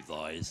nasty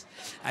voice,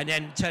 and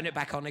then turn it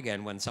back on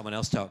again when someone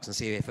else talks and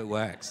see if it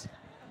works.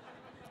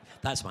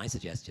 That's my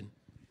suggestion.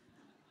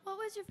 What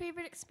was your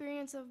favorite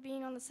experience of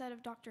being on the set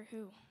of Doctor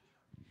Who?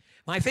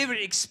 My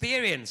favorite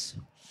experience?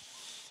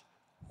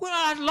 Well,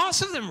 I had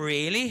lots of them,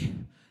 really.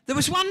 There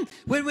was one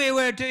when we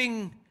were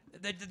doing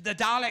the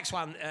Daleks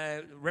one,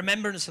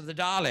 Remembrance of the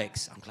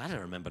Daleks. I'm glad I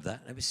remembered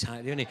that. That was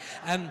only.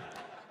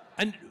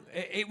 And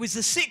it was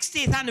the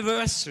 60th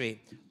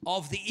anniversary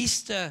of the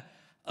Easter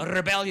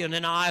Rebellion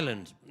in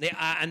Ireland.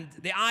 And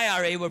the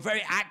IRA were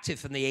very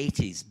active in the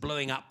 80s,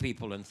 blowing up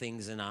people and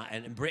things in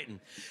Britain.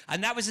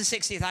 And that was the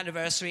 60th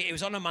anniversary. It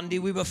was on a Monday.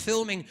 We were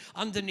filming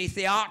underneath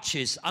the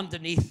arches,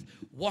 underneath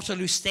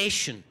Waterloo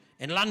Station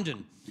in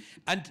London.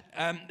 And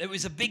there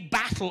was a big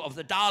battle of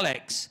the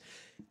Daleks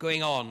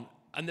going on.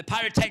 And the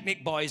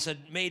pyrotechnic boys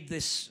had made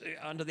this,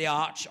 under the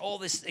arch, all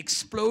this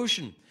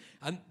explosion.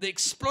 And the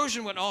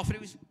explosion went off, and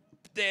it was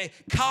the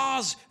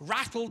cars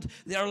rattled,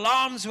 their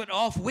alarms went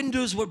off,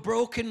 windows were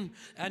broken,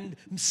 and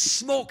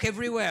smoke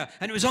everywhere.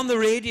 And it was on the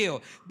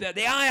radio.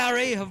 The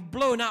IRA have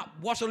blown up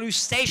Waterloo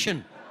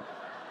Station.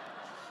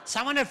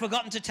 Someone had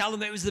forgotten to tell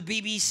them it was the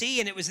BBC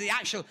and it was the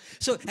actual...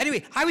 So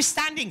anyway, I was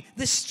standing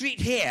this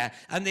street here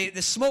and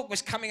the smoke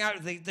was coming out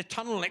of the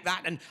tunnel like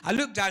that, and I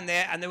looked down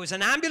there and there was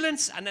an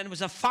ambulance and then there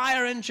was a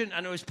fire engine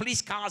and there was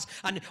police cars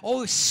and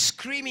all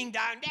screaming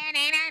down,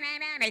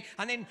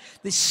 and then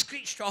they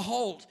screeched to a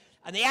halt.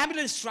 And the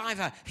ambulance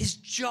driver, his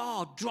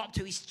jaw dropped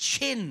to his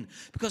chin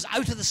because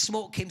out of the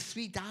smoke came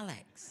 3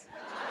 Daleks.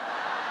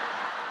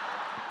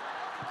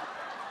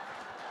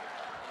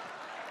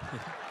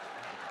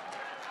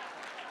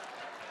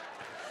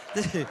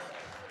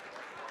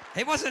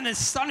 It was an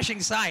astonishing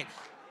sight.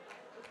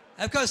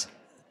 Of course,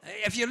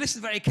 if you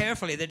listen very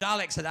carefully, the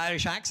Daleks had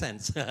Irish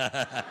accents.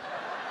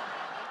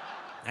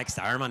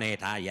 Exterminate,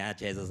 yeah,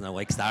 Jesus, no,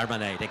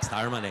 exterminate.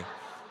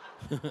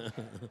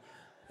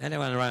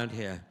 Anyone around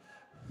here?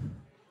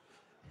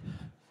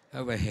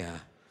 Over here.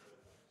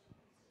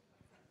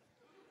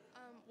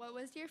 What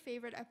was your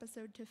favorite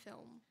episode to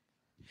film?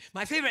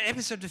 My favorite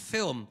episode to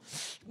film,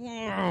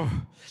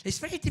 it's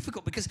very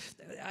difficult because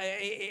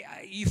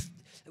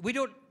we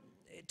don't,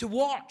 to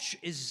watch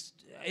is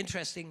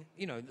interesting.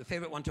 You know, the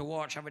favorite one to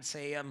watch, I would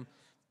say,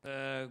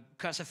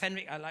 Curse of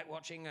Fenric, I like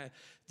watching,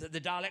 the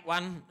Dalek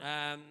one.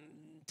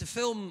 To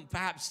film,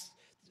 perhaps,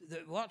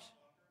 what?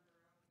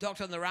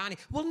 Doctor and the Rani.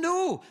 Well,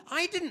 no,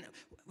 I didn't.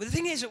 Well, the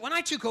thing is that when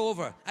I took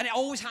over, and it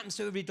always happens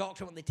to every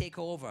Doctor when they take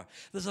over,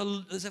 there's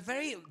a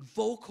very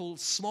vocal,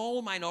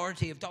 small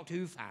minority of Doctor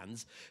Who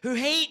fans who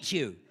hate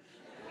you.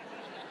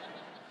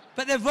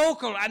 But they're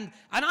vocal, and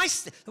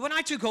when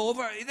I took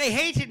over, they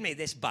hated me,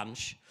 this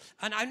bunch,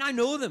 and I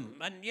know them,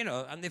 and you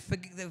know, and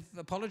they've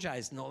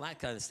apologized and all that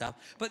kind of stuff.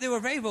 But they were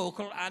very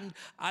vocal, and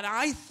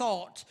I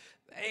thought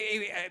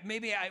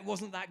maybe it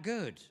wasn't that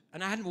good,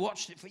 and I hadn't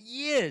watched it for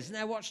years, and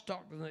I watched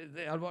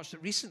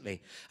it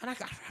recently, and I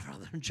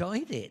rather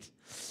enjoyed it.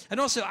 And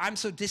also, I'm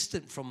so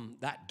distant from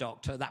that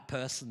Doctor, that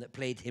person that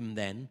played him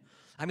then.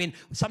 I mean,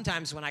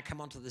 sometimes when I come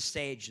onto the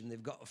stage and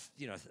they've got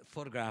a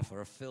photograph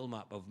or a film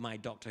up of my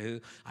Doctor Who,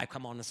 I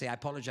come on and say, I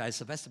apologize,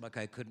 Sylvester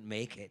McCoy couldn't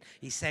make it.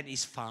 He sent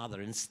his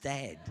father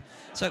instead.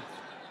 So,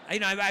 you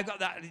know, I got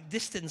that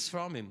distance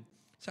from him.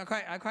 So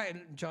I quite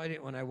enjoyed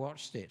it when I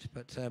watched it.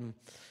 But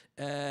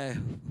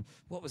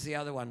what was the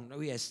other one?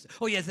 Oh yes,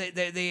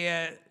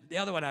 the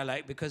other one I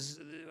like because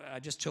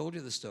I just told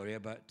you the story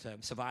about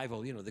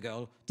survival. You know, the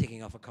girl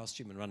taking off her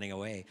costume and running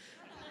away.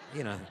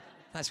 You know.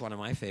 That's one of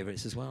my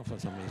favorites as well, for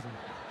some reason.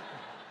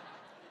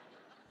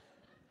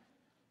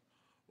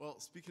 Well,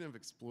 speaking of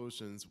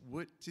explosions,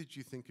 what did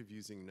you think of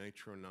using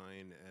Nitro 9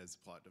 as a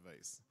plot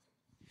device?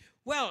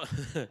 Well,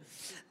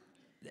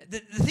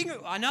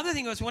 another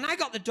thing was when I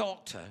got the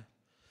Doctor,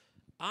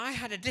 I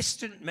had a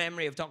distant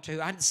memory of Doctor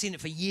Who. I hadn't seen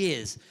it for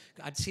years.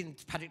 I'd seen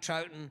Patrick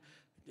Troughton,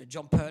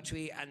 John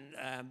Pertwee,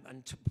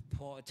 and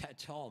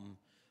Tom.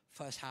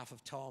 First half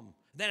of Tom.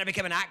 Then I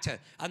became an actor,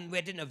 and we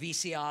didn't have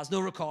VCRs, no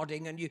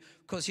recording, and of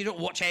course you don't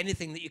watch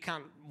anything that you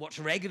can't watch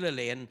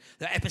regularly, and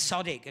they're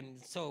episodic, and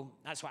so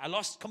that's why I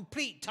lost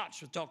complete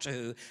touch with Doctor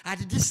Who. I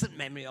had a distant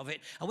memory of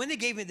it, and when they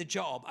gave me the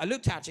job, I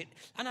looked at it,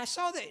 and I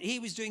saw that he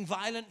was doing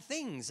violent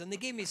things, and they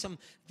gave me some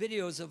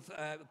videos of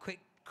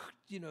quick,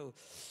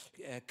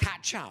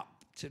 catch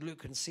up to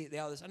look and see the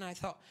others, and I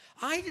thought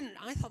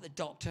the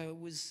Doctor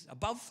was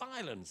above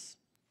violence.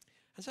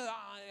 And so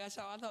I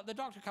thought the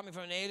Doctor coming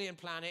from an alien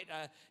planet,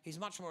 he's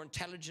much more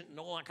intelligent and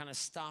all that kind of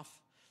stuff.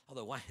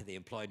 Although why they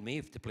employed me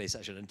to play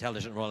such an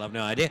intelligent role, I have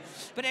no idea.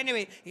 But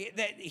anyway,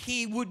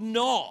 his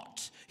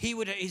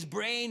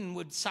brain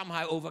would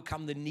somehow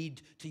overcome the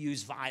need to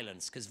use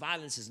violence, because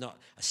violence is not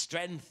a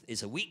strength,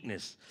 it's a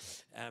weakness.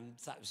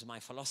 That was my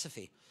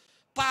philosophy.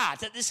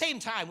 But at the same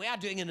time, we are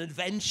doing an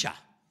adventure.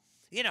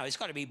 You know, it's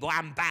got to be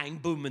wham, bang,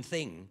 boom, and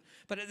thing.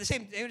 But at the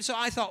same time, so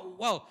I thought,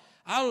 well,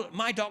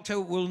 my Doctor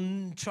will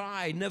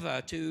try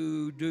never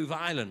to do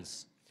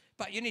violence.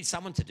 But you need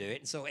someone to do it,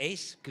 and so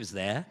Ace was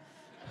there.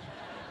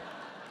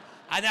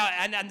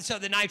 and so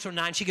the Nitro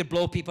 9, she could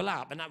blow people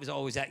up, and that was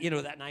always that, you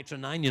know, that Nitro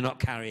 9 you're not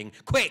carrying.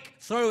 Quick,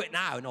 throw it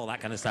now, and all that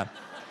kind of stuff.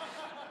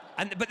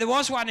 But there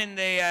was one in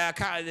the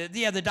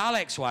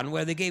Daleks one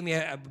where they gave me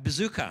a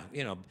bazooka,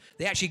 you know.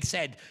 They actually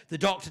said, the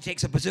Doctor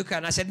takes a bazooka,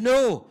 and I said,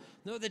 no,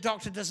 the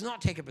Doctor does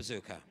not take a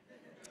bazooka.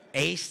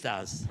 Ace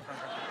does.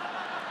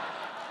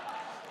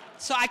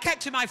 So I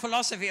kept to my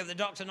philosophy of the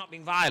Doctor not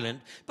being violent,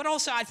 but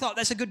also I thought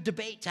that's a good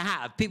debate to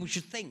have. People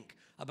should think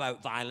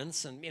about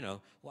violence and, you know,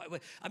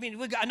 I mean,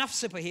 we've got enough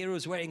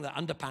superheroes wearing their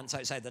underpants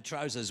outside their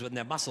trousers with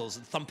their muscles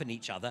and thumping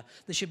each other.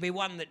 There should be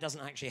one that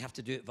doesn't actually have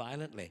to do it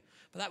violently.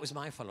 But that was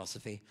my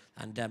philosophy,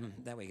 and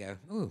there we go.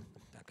 Ooh,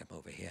 I'll come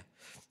over here,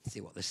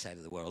 see what this side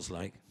of the world's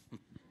like.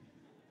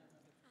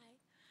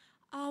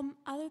 Hi.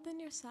 Other than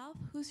yourself,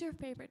 who's your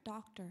favorite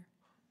Doctor?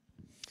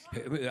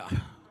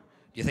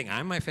 Do you think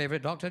I'm my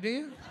favorite Doctor, do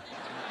you?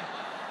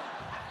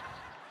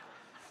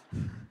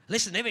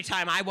 Listen, every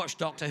time I watched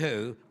Doctor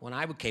Who, when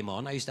I came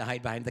on, I used to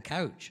hide behind the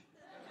couch.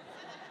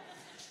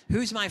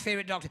 Who's my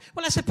favorite doctor?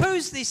 Well, I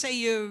suppose they say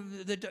you're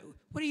the...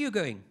 Where are you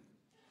going?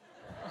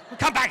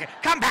 Come back here.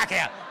 Come back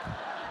here.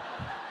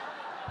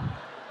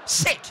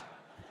 Sit.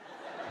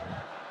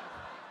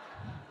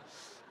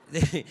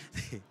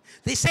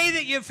 They say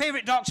that your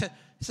favorite doctor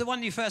is the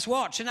one you first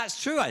watch, and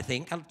that's true, I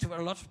think, to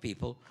a lot of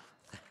people.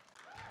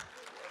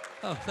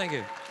 Oh, thank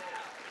you.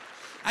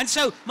 And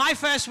so my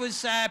first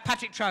was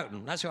Patrick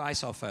Troughton. That's who I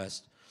saw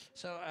first.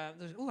 So,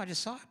 oh, I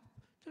just saw it.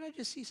 Did I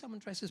just see someone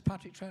dressed as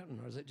Patrick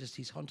Troughton, or is it just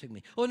he's haunting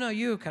me? Oh, no,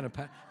 you're kind of...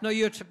 No,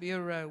 you're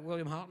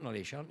William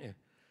Hartnell-ish, aren't you?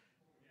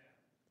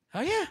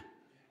 Oh, yeah?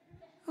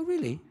 Oh,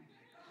 really?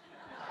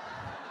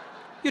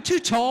 You're too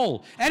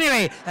tall.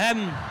 Anyway,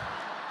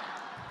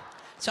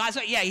 so I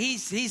thought, yeah,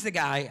 he's the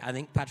guy. I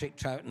think Patrick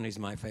Troughton is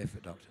my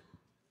favorite doctor.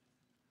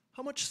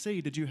 How much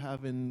say did you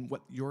have in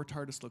what your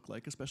TARDIS looked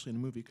like, especially in a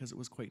movie, because it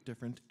was quite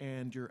different,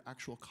 and your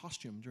actual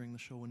costume during the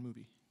show and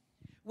movie?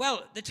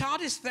 Well, the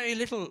TARDIS, very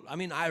little. I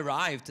mean, I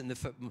arrived in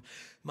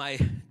my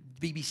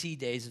BBC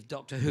days of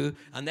Doctor Who,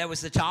 and there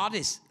was the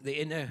TARDIS, the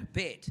inner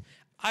bit.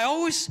 I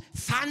always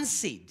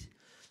fancied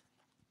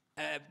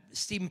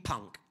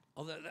steampunk,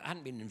 although it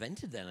hadn't been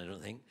invented then, I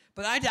don't think.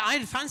 But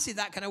I'd fancied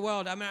that kind of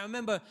world. I mean, I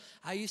remember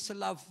I used to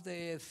love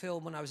the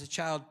film when I was a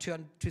child,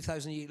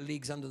 2,000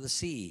 Leagues Under the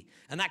Sea,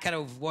 and that kind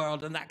of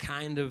world and that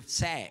kind of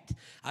set.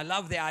 I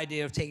love the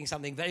idea of taking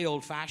something very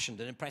old-fashioned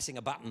and then pressing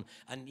a button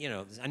and, you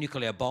know, a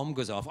nuclear bomb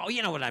goes off. Oh,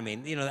 you know what I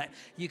mean. You know, that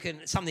you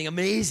can, something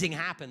amazing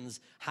happens,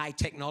 high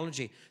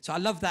technology. So I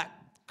love that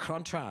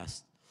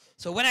contrast.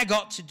 So when I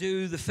got to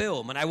do the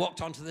film and I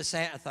walked onto the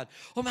set, I thought,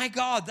 oh my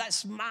God,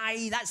 that's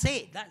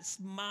it. That's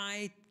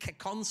my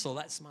console.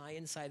 That's my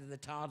inside of the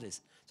TARDIS.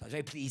 So I was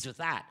very pleased with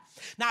that.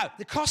 Now,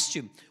 the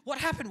costume. What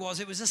happened was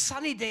it was a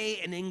sunny day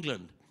in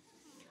England.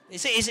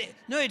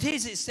 No, it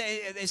is.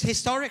 It's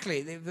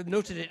historically, they've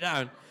noted it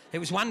down. It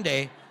was one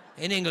day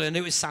in England,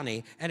 it was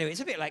sunny. Anyway,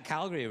 it's a bit like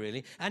Calgary,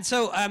 really. And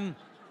so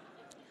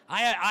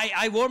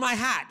I wore my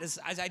hat as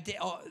I did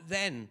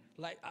then,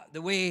 like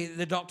the way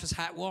the doctor's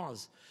hat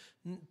was.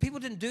 People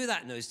didn't do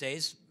that in those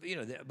days, you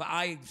know, but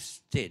I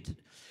did.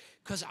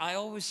 Because I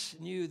always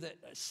knew that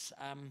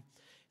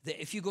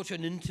if you go to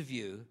an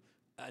interview,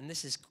 and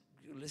this is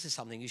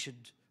something you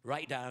should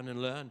write down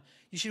and learn,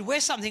 you should wear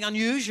something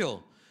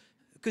unusual.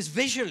 Because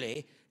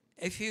visually,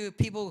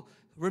 people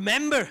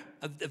remember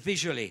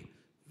visually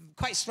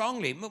quite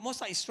strongly,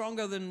 most likely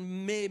stronger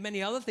than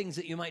many other things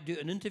that you might do at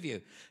an interview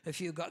if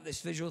you've got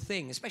this visual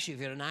thing, especially if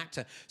you're an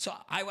actor. So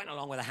I went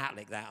along with a hat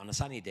like that on a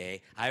sunny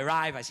day. I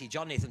arrive, I see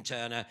John Nathan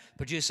Turner,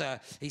 producer.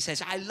 He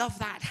says, I love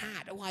that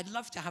hat. Oh, I'd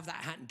love to have that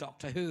hat in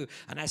Doctor Who.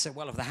 And I said,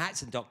 well, if the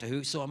hat's in Doctor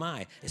Who, so am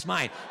I. It's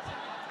mine.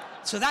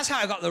 So that's how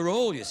I got the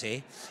role, you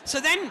see. So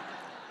then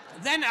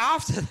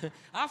after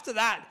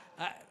that,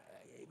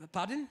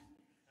 pardon?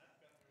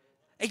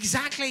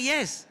 Exactly,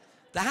 yes.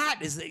 The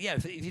hat is, yeah,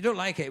 if you don't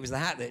like it, it was the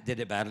hat that did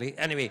it badly.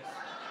 Anyway.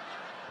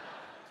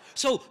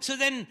 So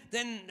then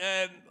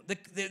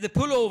the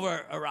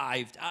pullover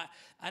arrived,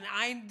 and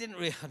I didn't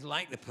really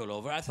like the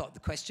pullover. I thought the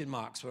question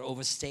marks were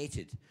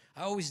overstated.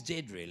 I always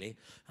did, really,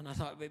 and I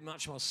thought it'd be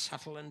much more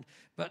subtle.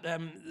 But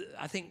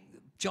I think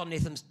John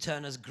Nathan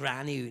Turner's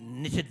granny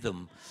knitted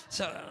them,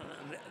 so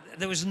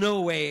there was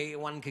no way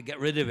one could get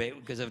rid of it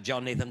because of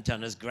John Nathan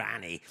Turner's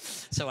granny.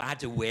 So I had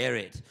to wear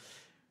it.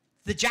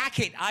 The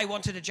jacket, I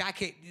wanted a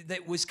jacket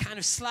that was kind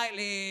of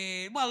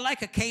slightly, well,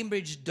 like a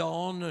Cambridge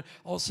Dawn,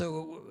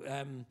 also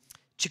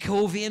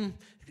Chekhovian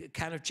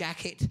kind of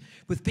jacket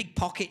with big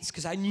pockets,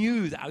 because I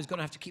knew that I was going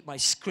to have to keep my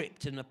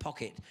script in a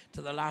pocket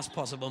to the last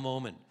possible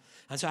moment.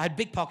 And so I had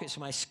big pockets for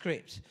my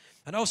script.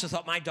 And I also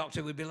thought my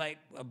doctor would be like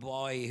a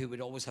boy who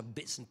would always have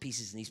bits and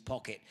pieces in his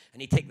pocket,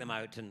 and he'd take them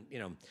out and, you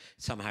know,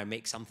 somehow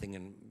make something,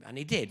 and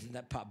he did.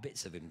 And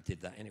bits of him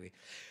did that anyway.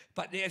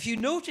 But if you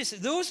notice,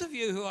 those of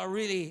you who are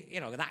really, you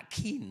know, that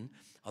keen,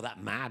 or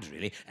that mad,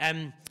 really,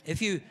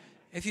 if you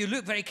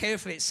look very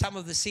carefully at some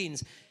of the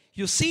scenes,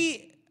 you'll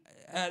see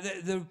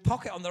the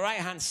pocket on the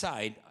right-hand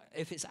side,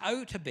 if it's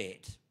out a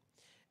bit,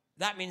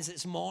 that means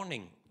it's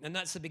morning, and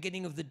that's the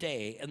beginning of the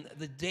day, and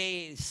the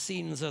day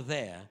scenes are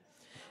there.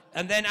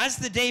 And then as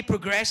the day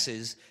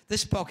progresses,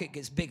 this pocket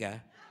gets bigger,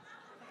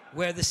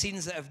 where the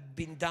scenes that have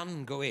been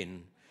done go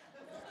in,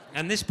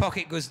 and this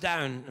pocket goes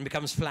down and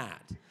becomes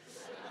flat.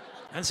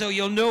 And so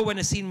you'll know when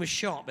a scene was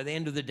shot by the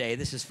end of the day,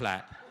 this is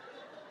flat.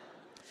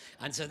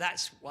 And so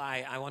that's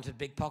why I wanted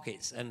big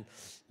pockets. And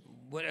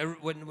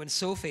when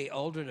Sophie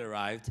Aldred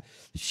arrived,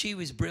 she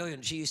was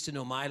brilliant. She used to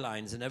know my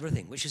lines and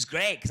everything, which was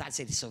great, because I'd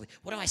say to Sophie,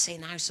 what do I say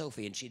now,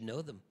 Sophie? And she'd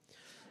know them.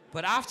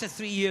 But after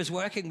 3 years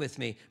working with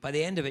me, by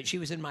the end of it, she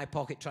was in my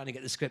pocket trying to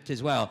get the script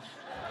as well.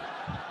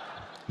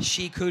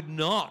 She could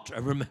not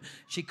remember.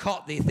 She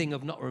caught the thing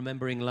of not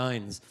remembering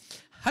lines.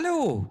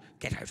 Hello,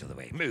 get out of the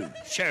way, move,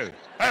 show.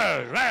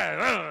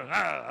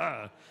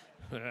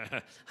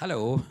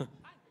 Hello.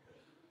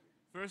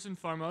 First and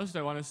foremost,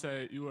 I want to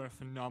say you are a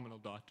phenomenal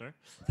doctor.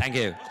 Thank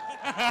you.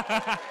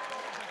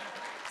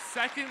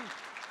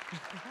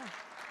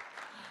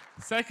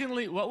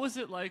 Secondly, what was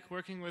it like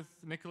working with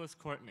Nicholas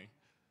Courtney?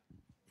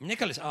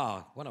 Nicholas,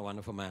 what a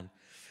wonderful man.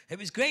 It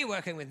was great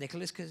working with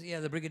Nicholas because, yeah,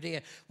 the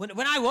Brigadier.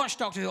 When I watched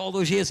Doctor Who all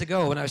those years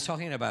ago, when I was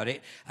talking about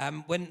it,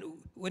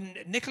 when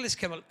Nicholas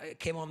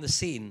came on the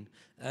scene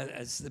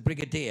as the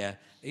Brigadier,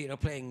 you know,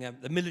 playing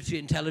the military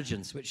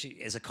intelligence, which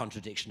is a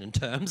contradiction in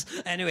terms.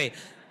 Anyway,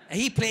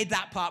 he played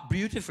that part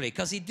beautifully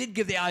because he did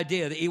give the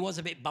idea that he was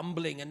a bit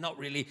bumbling and not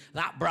really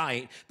that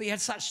bright, but he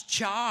had such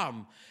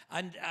charm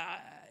and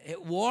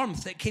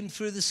warmth that came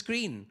through the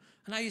screen.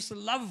 And I used to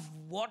love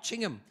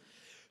watching him.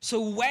 So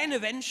when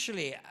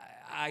eventually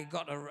I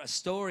got a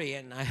story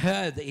and I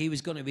heard that he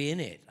was going to be in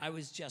it, I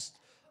was just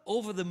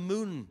over the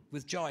moon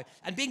with joy.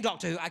 And being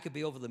Doctor Who, I could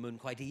be over the moon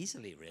quite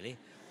easily, really.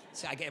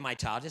 So I get in my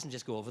TARDIS and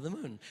just go over the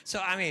moon. So,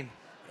 I mean,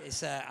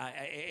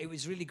 it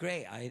was really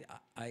great.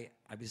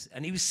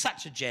 And he was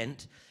such a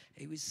gent.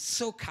 He was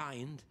so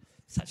kind,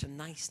 such a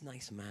nice,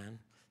 nice man,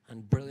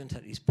 and brilliant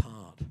at his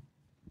part.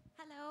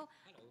 Hello.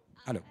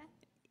 Hello.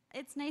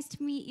 It's nice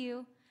to meet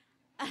you.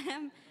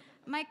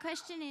 My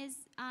question is,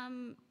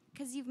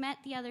 because you've met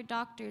the other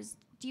doctors,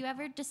 do you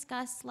ever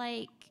discuss,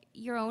 like,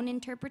 your own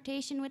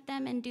interpretation with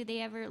them? And do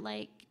they ever,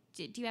 like,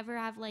 do you ever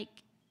have, like,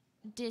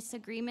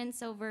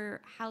 disagreements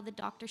over how the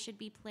Doctor should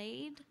be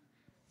played?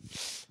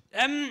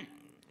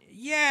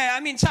 Yeah, I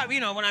mean, so, you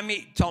know, when I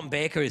meet Tom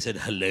Baker, he said,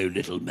 "Hello,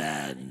 little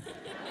man.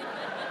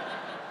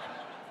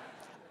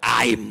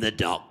 I'm the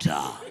Doctor."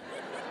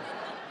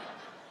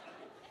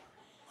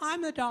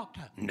 I'm the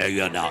Doctor. No,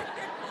 you're not.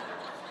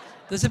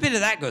 There's a bit of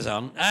that goes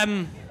on.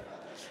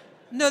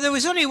 No, there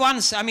was only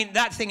once. I mean,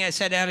 that thing I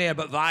said earlier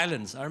about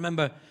violence. I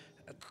remember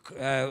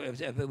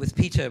with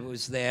Peter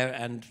was there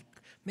and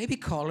maybe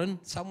Colin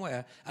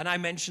somewhere, and I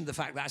mentioned the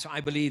fact that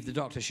I believe the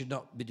Doctor should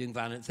not be doing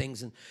violent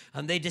things,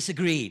 and they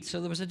disagreed.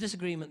 So there was a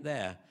disagreement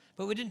there,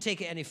 but we didn't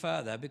take it any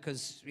further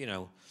because, you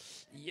know,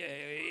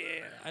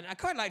 and I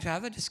quite like to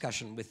have a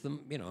discussion with them,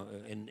 you know,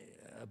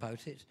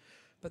 about it.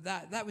 But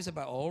that was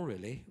about all,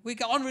 really. We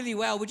got on really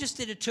well. We just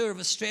did a tour of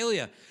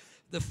Australia.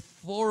 The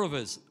four of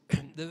us.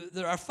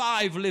 There are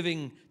 5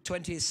 living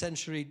 20th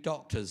century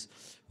doctors.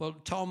 Well,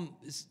 Tom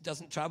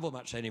doesn't travel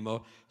much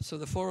anymore, so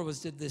the 4 of us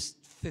did this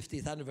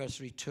 50th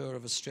anniversary tour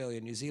of Australia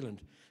and New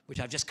Zealand,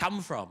 which I've just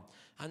come from.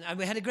 And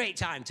we had a great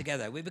time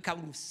together. We've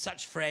become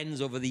such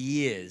friends over the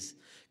years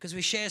because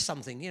we share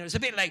something. You know, it's a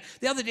bit like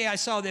the other day I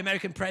saw the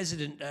American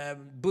President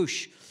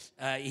Bush.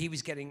 He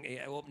was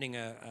opening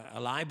a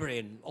library,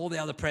 and all the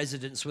other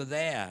presidents were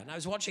there. And I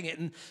was watching it,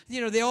 and,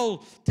 you know, they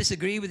all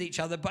disagree with each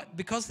other, but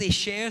because they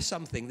share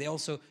something, they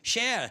also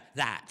share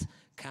that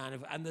kind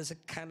of, and there's a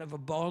kind of a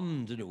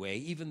bond in a way,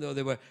 even though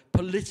they were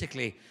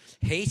politically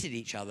hated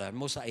each other, and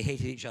most likely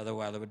hated each other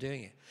while they were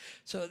doing it.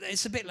 So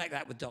it's a bit like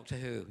that with Doctor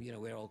Who. You know,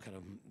 we're all kind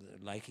of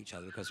like each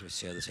other because we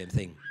share the same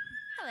thing.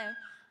 Hello.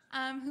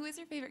 Who is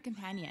your favorite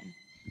companion?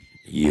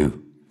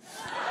 You.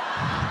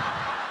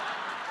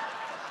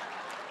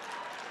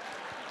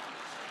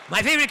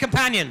 My favorite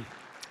companion?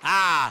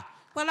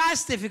 Well,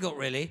 that's difficult,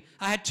 really.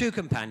 I had 2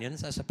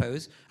 companions, I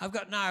suppose. I've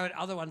got now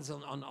other ones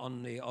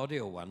on the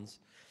audio ones.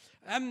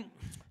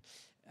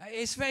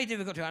 It's very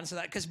difficult to answer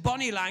that, because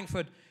Bonnie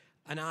Langford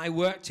and I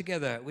worked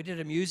together. We did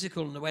a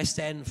musical in the West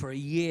End for a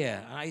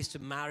year, and I used to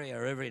marry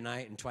her every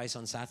night and twice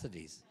on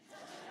Saturdays.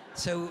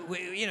 So,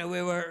 we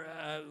were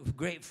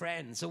great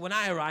friends. So when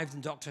I arrived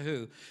in Doctor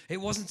Who, it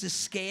wasn't as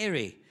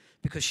scary,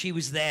 because she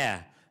was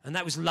there, and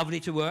that was lovely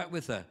to work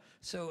with her.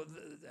 So,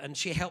 and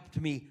she helped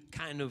me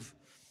kind of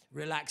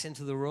relax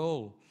into the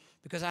role,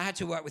 because I had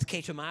to work with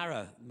Kate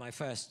O'Mara, my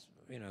first,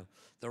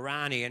 the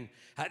Rani, and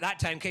at that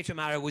time Kate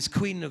O'Mara was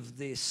queen of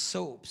the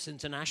soaps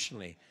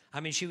internationally. I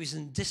mean, she was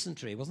in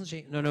Dysentery, wasn't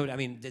she? No, I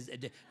mean,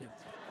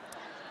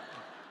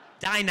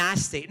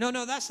 Dynasty.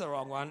 No, that's the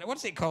wrong one.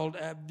 What's it called?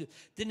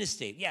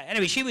 Dynasty. Yeah,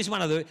 anyway, she was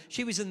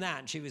she was in that,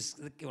 and she was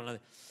one of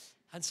the,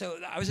 and so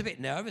I was a bit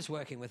nervous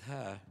working with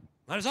her.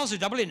 I was also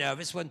doubly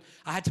nervous when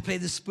I had to play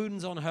the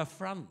spoons on her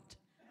front.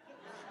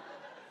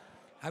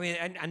 I mean,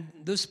 and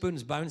those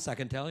spoons bounced, I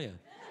can tell you.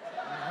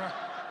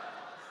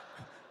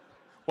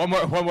 One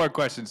more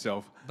question,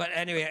 Sylv. But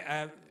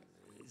anyway,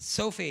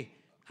 Sophie,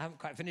 I haven't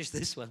quite finished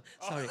this one.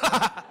 Sorry.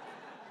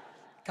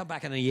 Come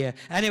back in a year.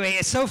 Anyway,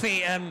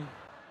 Sophie,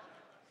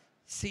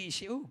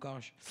 oh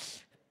gosh.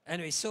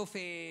 Anyway,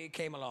 Sophie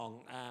came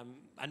along,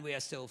 and we are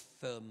still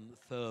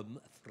firm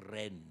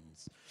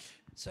friends.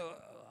 So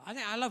I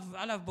think I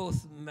love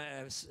both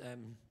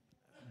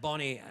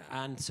Bonnie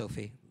and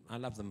Sophie. I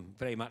love them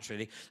very much,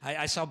 really.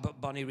 I saw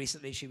Bonnie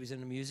recently. She was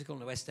in a musical in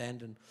the West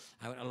End, and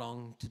I went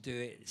along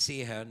to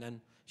see her, and then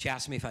she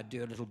asked me if I'd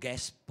do a little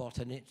guest spot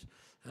in it,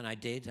 and I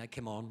did. I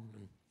came on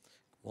and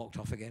walked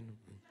off again.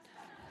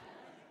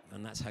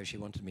 And that's how she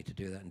wanted me to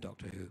do that in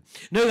Doctor Who.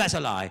 No, that's a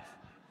lie.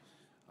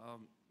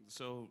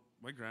 So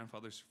my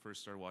grandfather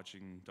first started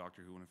watching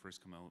Doctor Who when it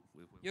first came out.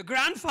 Your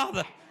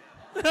grandfather?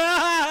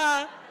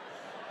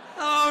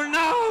 Oh,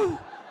 no!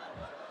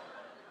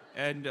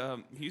 And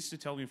he used to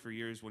tell me for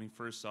years when he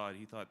first saw it,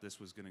 he thought this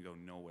was going to go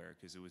nowhere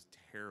because it was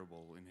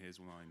terrible in his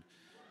mind.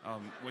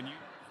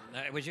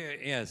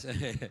 Yes.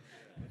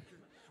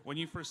 When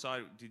you first saw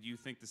it, did you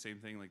think the same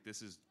thing? Like,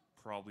 this is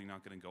probably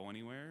not going to go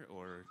anywhere,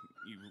 or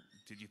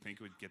did you think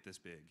it would get this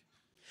big?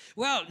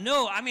 Well,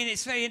 no, I mean,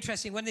 it's very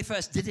interesting. When they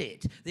first did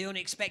it, they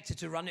only expected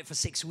to run it for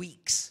 6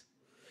 weeks.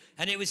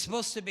 And it was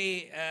supposed to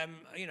be,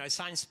 you know, a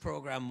science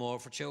program more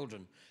for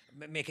children,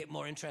 make it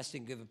more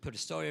interesting, put a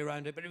story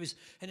around it. But it was,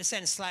 in a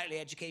sense, slightly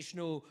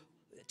educational,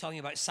 talking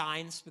about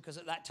science, because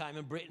at that time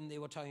in Britain, they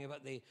were talking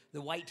about the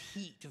white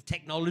heat of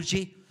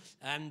technology,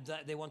 and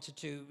they wanted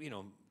to, you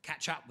know,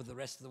 catch up with the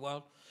rest of the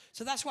world.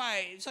 So that's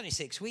why it was only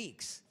 6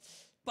 weeks.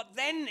 But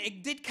then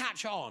it did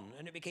catch on,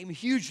 and it became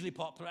hugely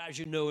popular, as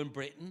you know, in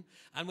Britain.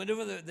 And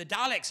whenever the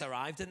Daleks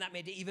arrived, then that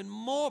made it even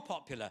more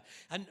popular.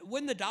 And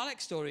when the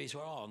Dalek stories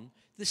were on,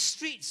 the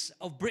streets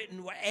of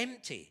Britain were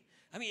empty.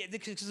 I mean,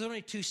 because there were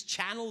only 2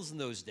 channels in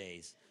those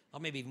days, or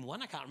maybe even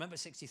 1, I can't remember,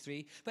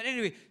 63. But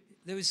anyway,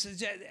 there was,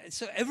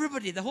 so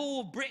everybody, the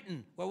whole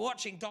Britain, were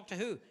watching Doctor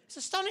Who. It's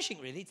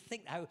astonishing, really, to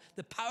think how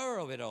the power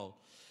of it all.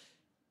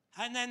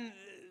 And then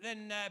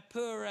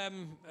poor,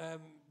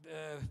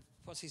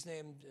 what's his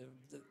name?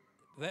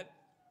 William.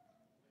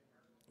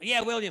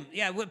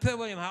 Yeah, poor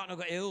William Hartnell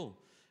got ill.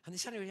 And they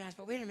suddenly realized,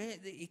 but wait a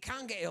minute, he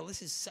can't get ill.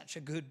 This is such a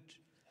good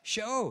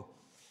show.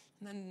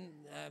 And then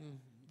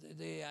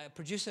the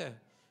producer,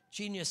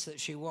 genius that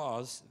she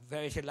was,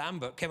 Verity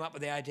Lambert, came up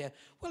with the idea,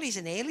 well, he's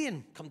an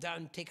alien, come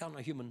down, take on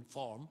a human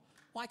form.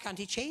 Why can't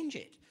he change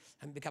it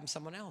and become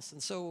someone else?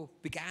 And so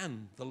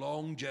began the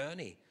long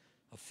journey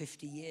of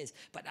 50 years.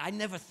 But I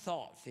never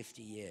thought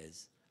 50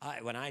 years.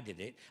 When I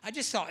did it, I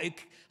just thought, I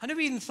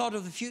never even thought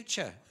of the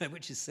future,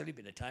 which is silly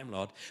being a Time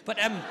Lord. But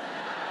I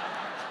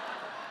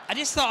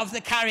just thought of the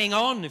carrying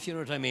on, if you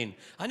know what I mean.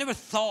 I never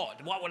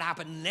thought what would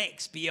happen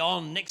next,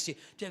 beyond next year.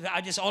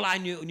 All I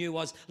knew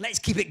was, let's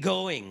keep it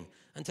going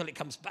until it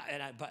comes back.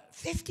 But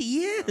 50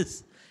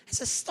 years,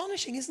 it's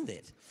astonishing, isn't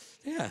it?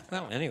 Yeah,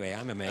 well, anyway,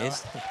 I'm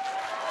amazed.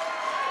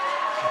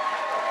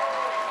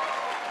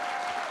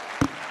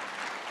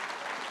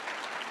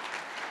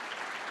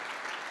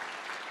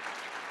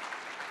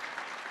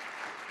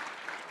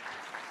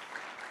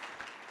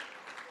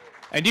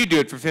 And you'd do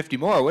it for 50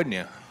 more, wouldn't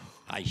you?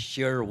 I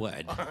sure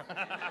would.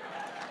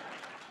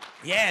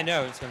 Yeah,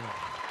 no.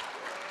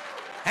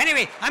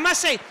 Anyway, I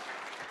must say,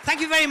 thank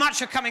you very much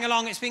for coming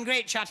along. It's been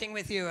great chatting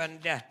with you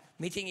and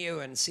meeting you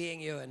and seeing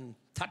you and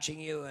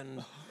touching you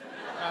and...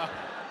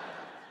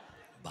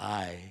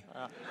 Bye.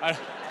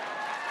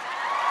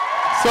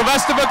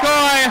 Sylvester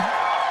McCoy!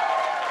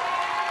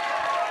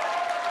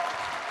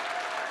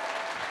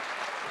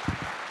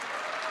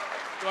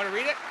 You want to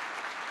read it?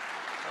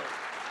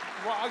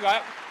 Well, I got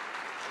it.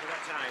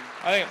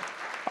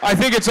 I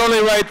think it's only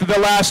right that the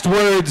last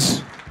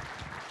words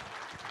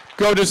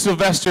go to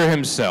Sylvester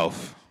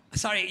himself.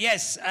 Sorry,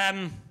 yes.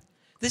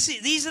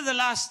 These are the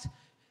last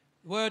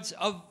words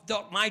of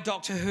my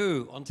Doctor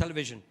Who on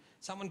television.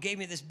 Someone gave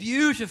me this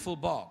beautiful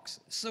box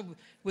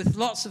with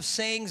lots of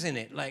sayings in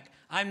it, like,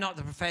 I'm not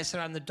the professor,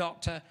 I'm the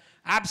doctor,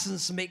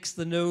 absence makes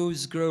the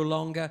nose grow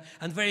longer,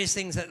 and various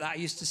things like that I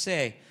used to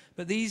say.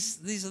 But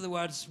these are the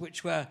words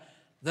which were,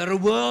 there are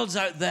worlds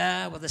out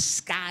there where the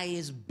sky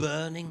is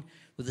burning,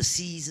 where the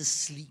seas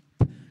asleep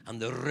and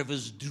the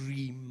rivers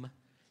dream.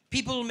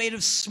 People made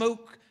of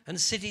smoke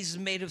and cities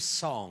made of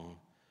song.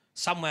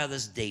 Somewhere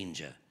there's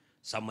danger,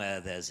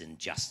 somewhere there's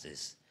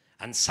injustice,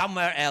 and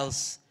somewhere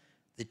else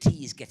the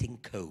tea is getting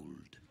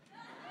cold.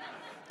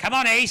 Come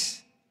on,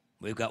 Ace,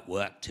 we've got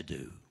work to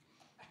do.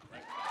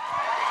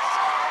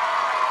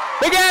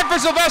 Big hand for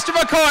Sylvester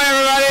McCoy,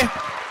 everybody.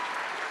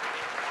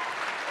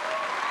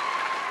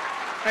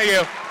 Thank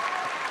you.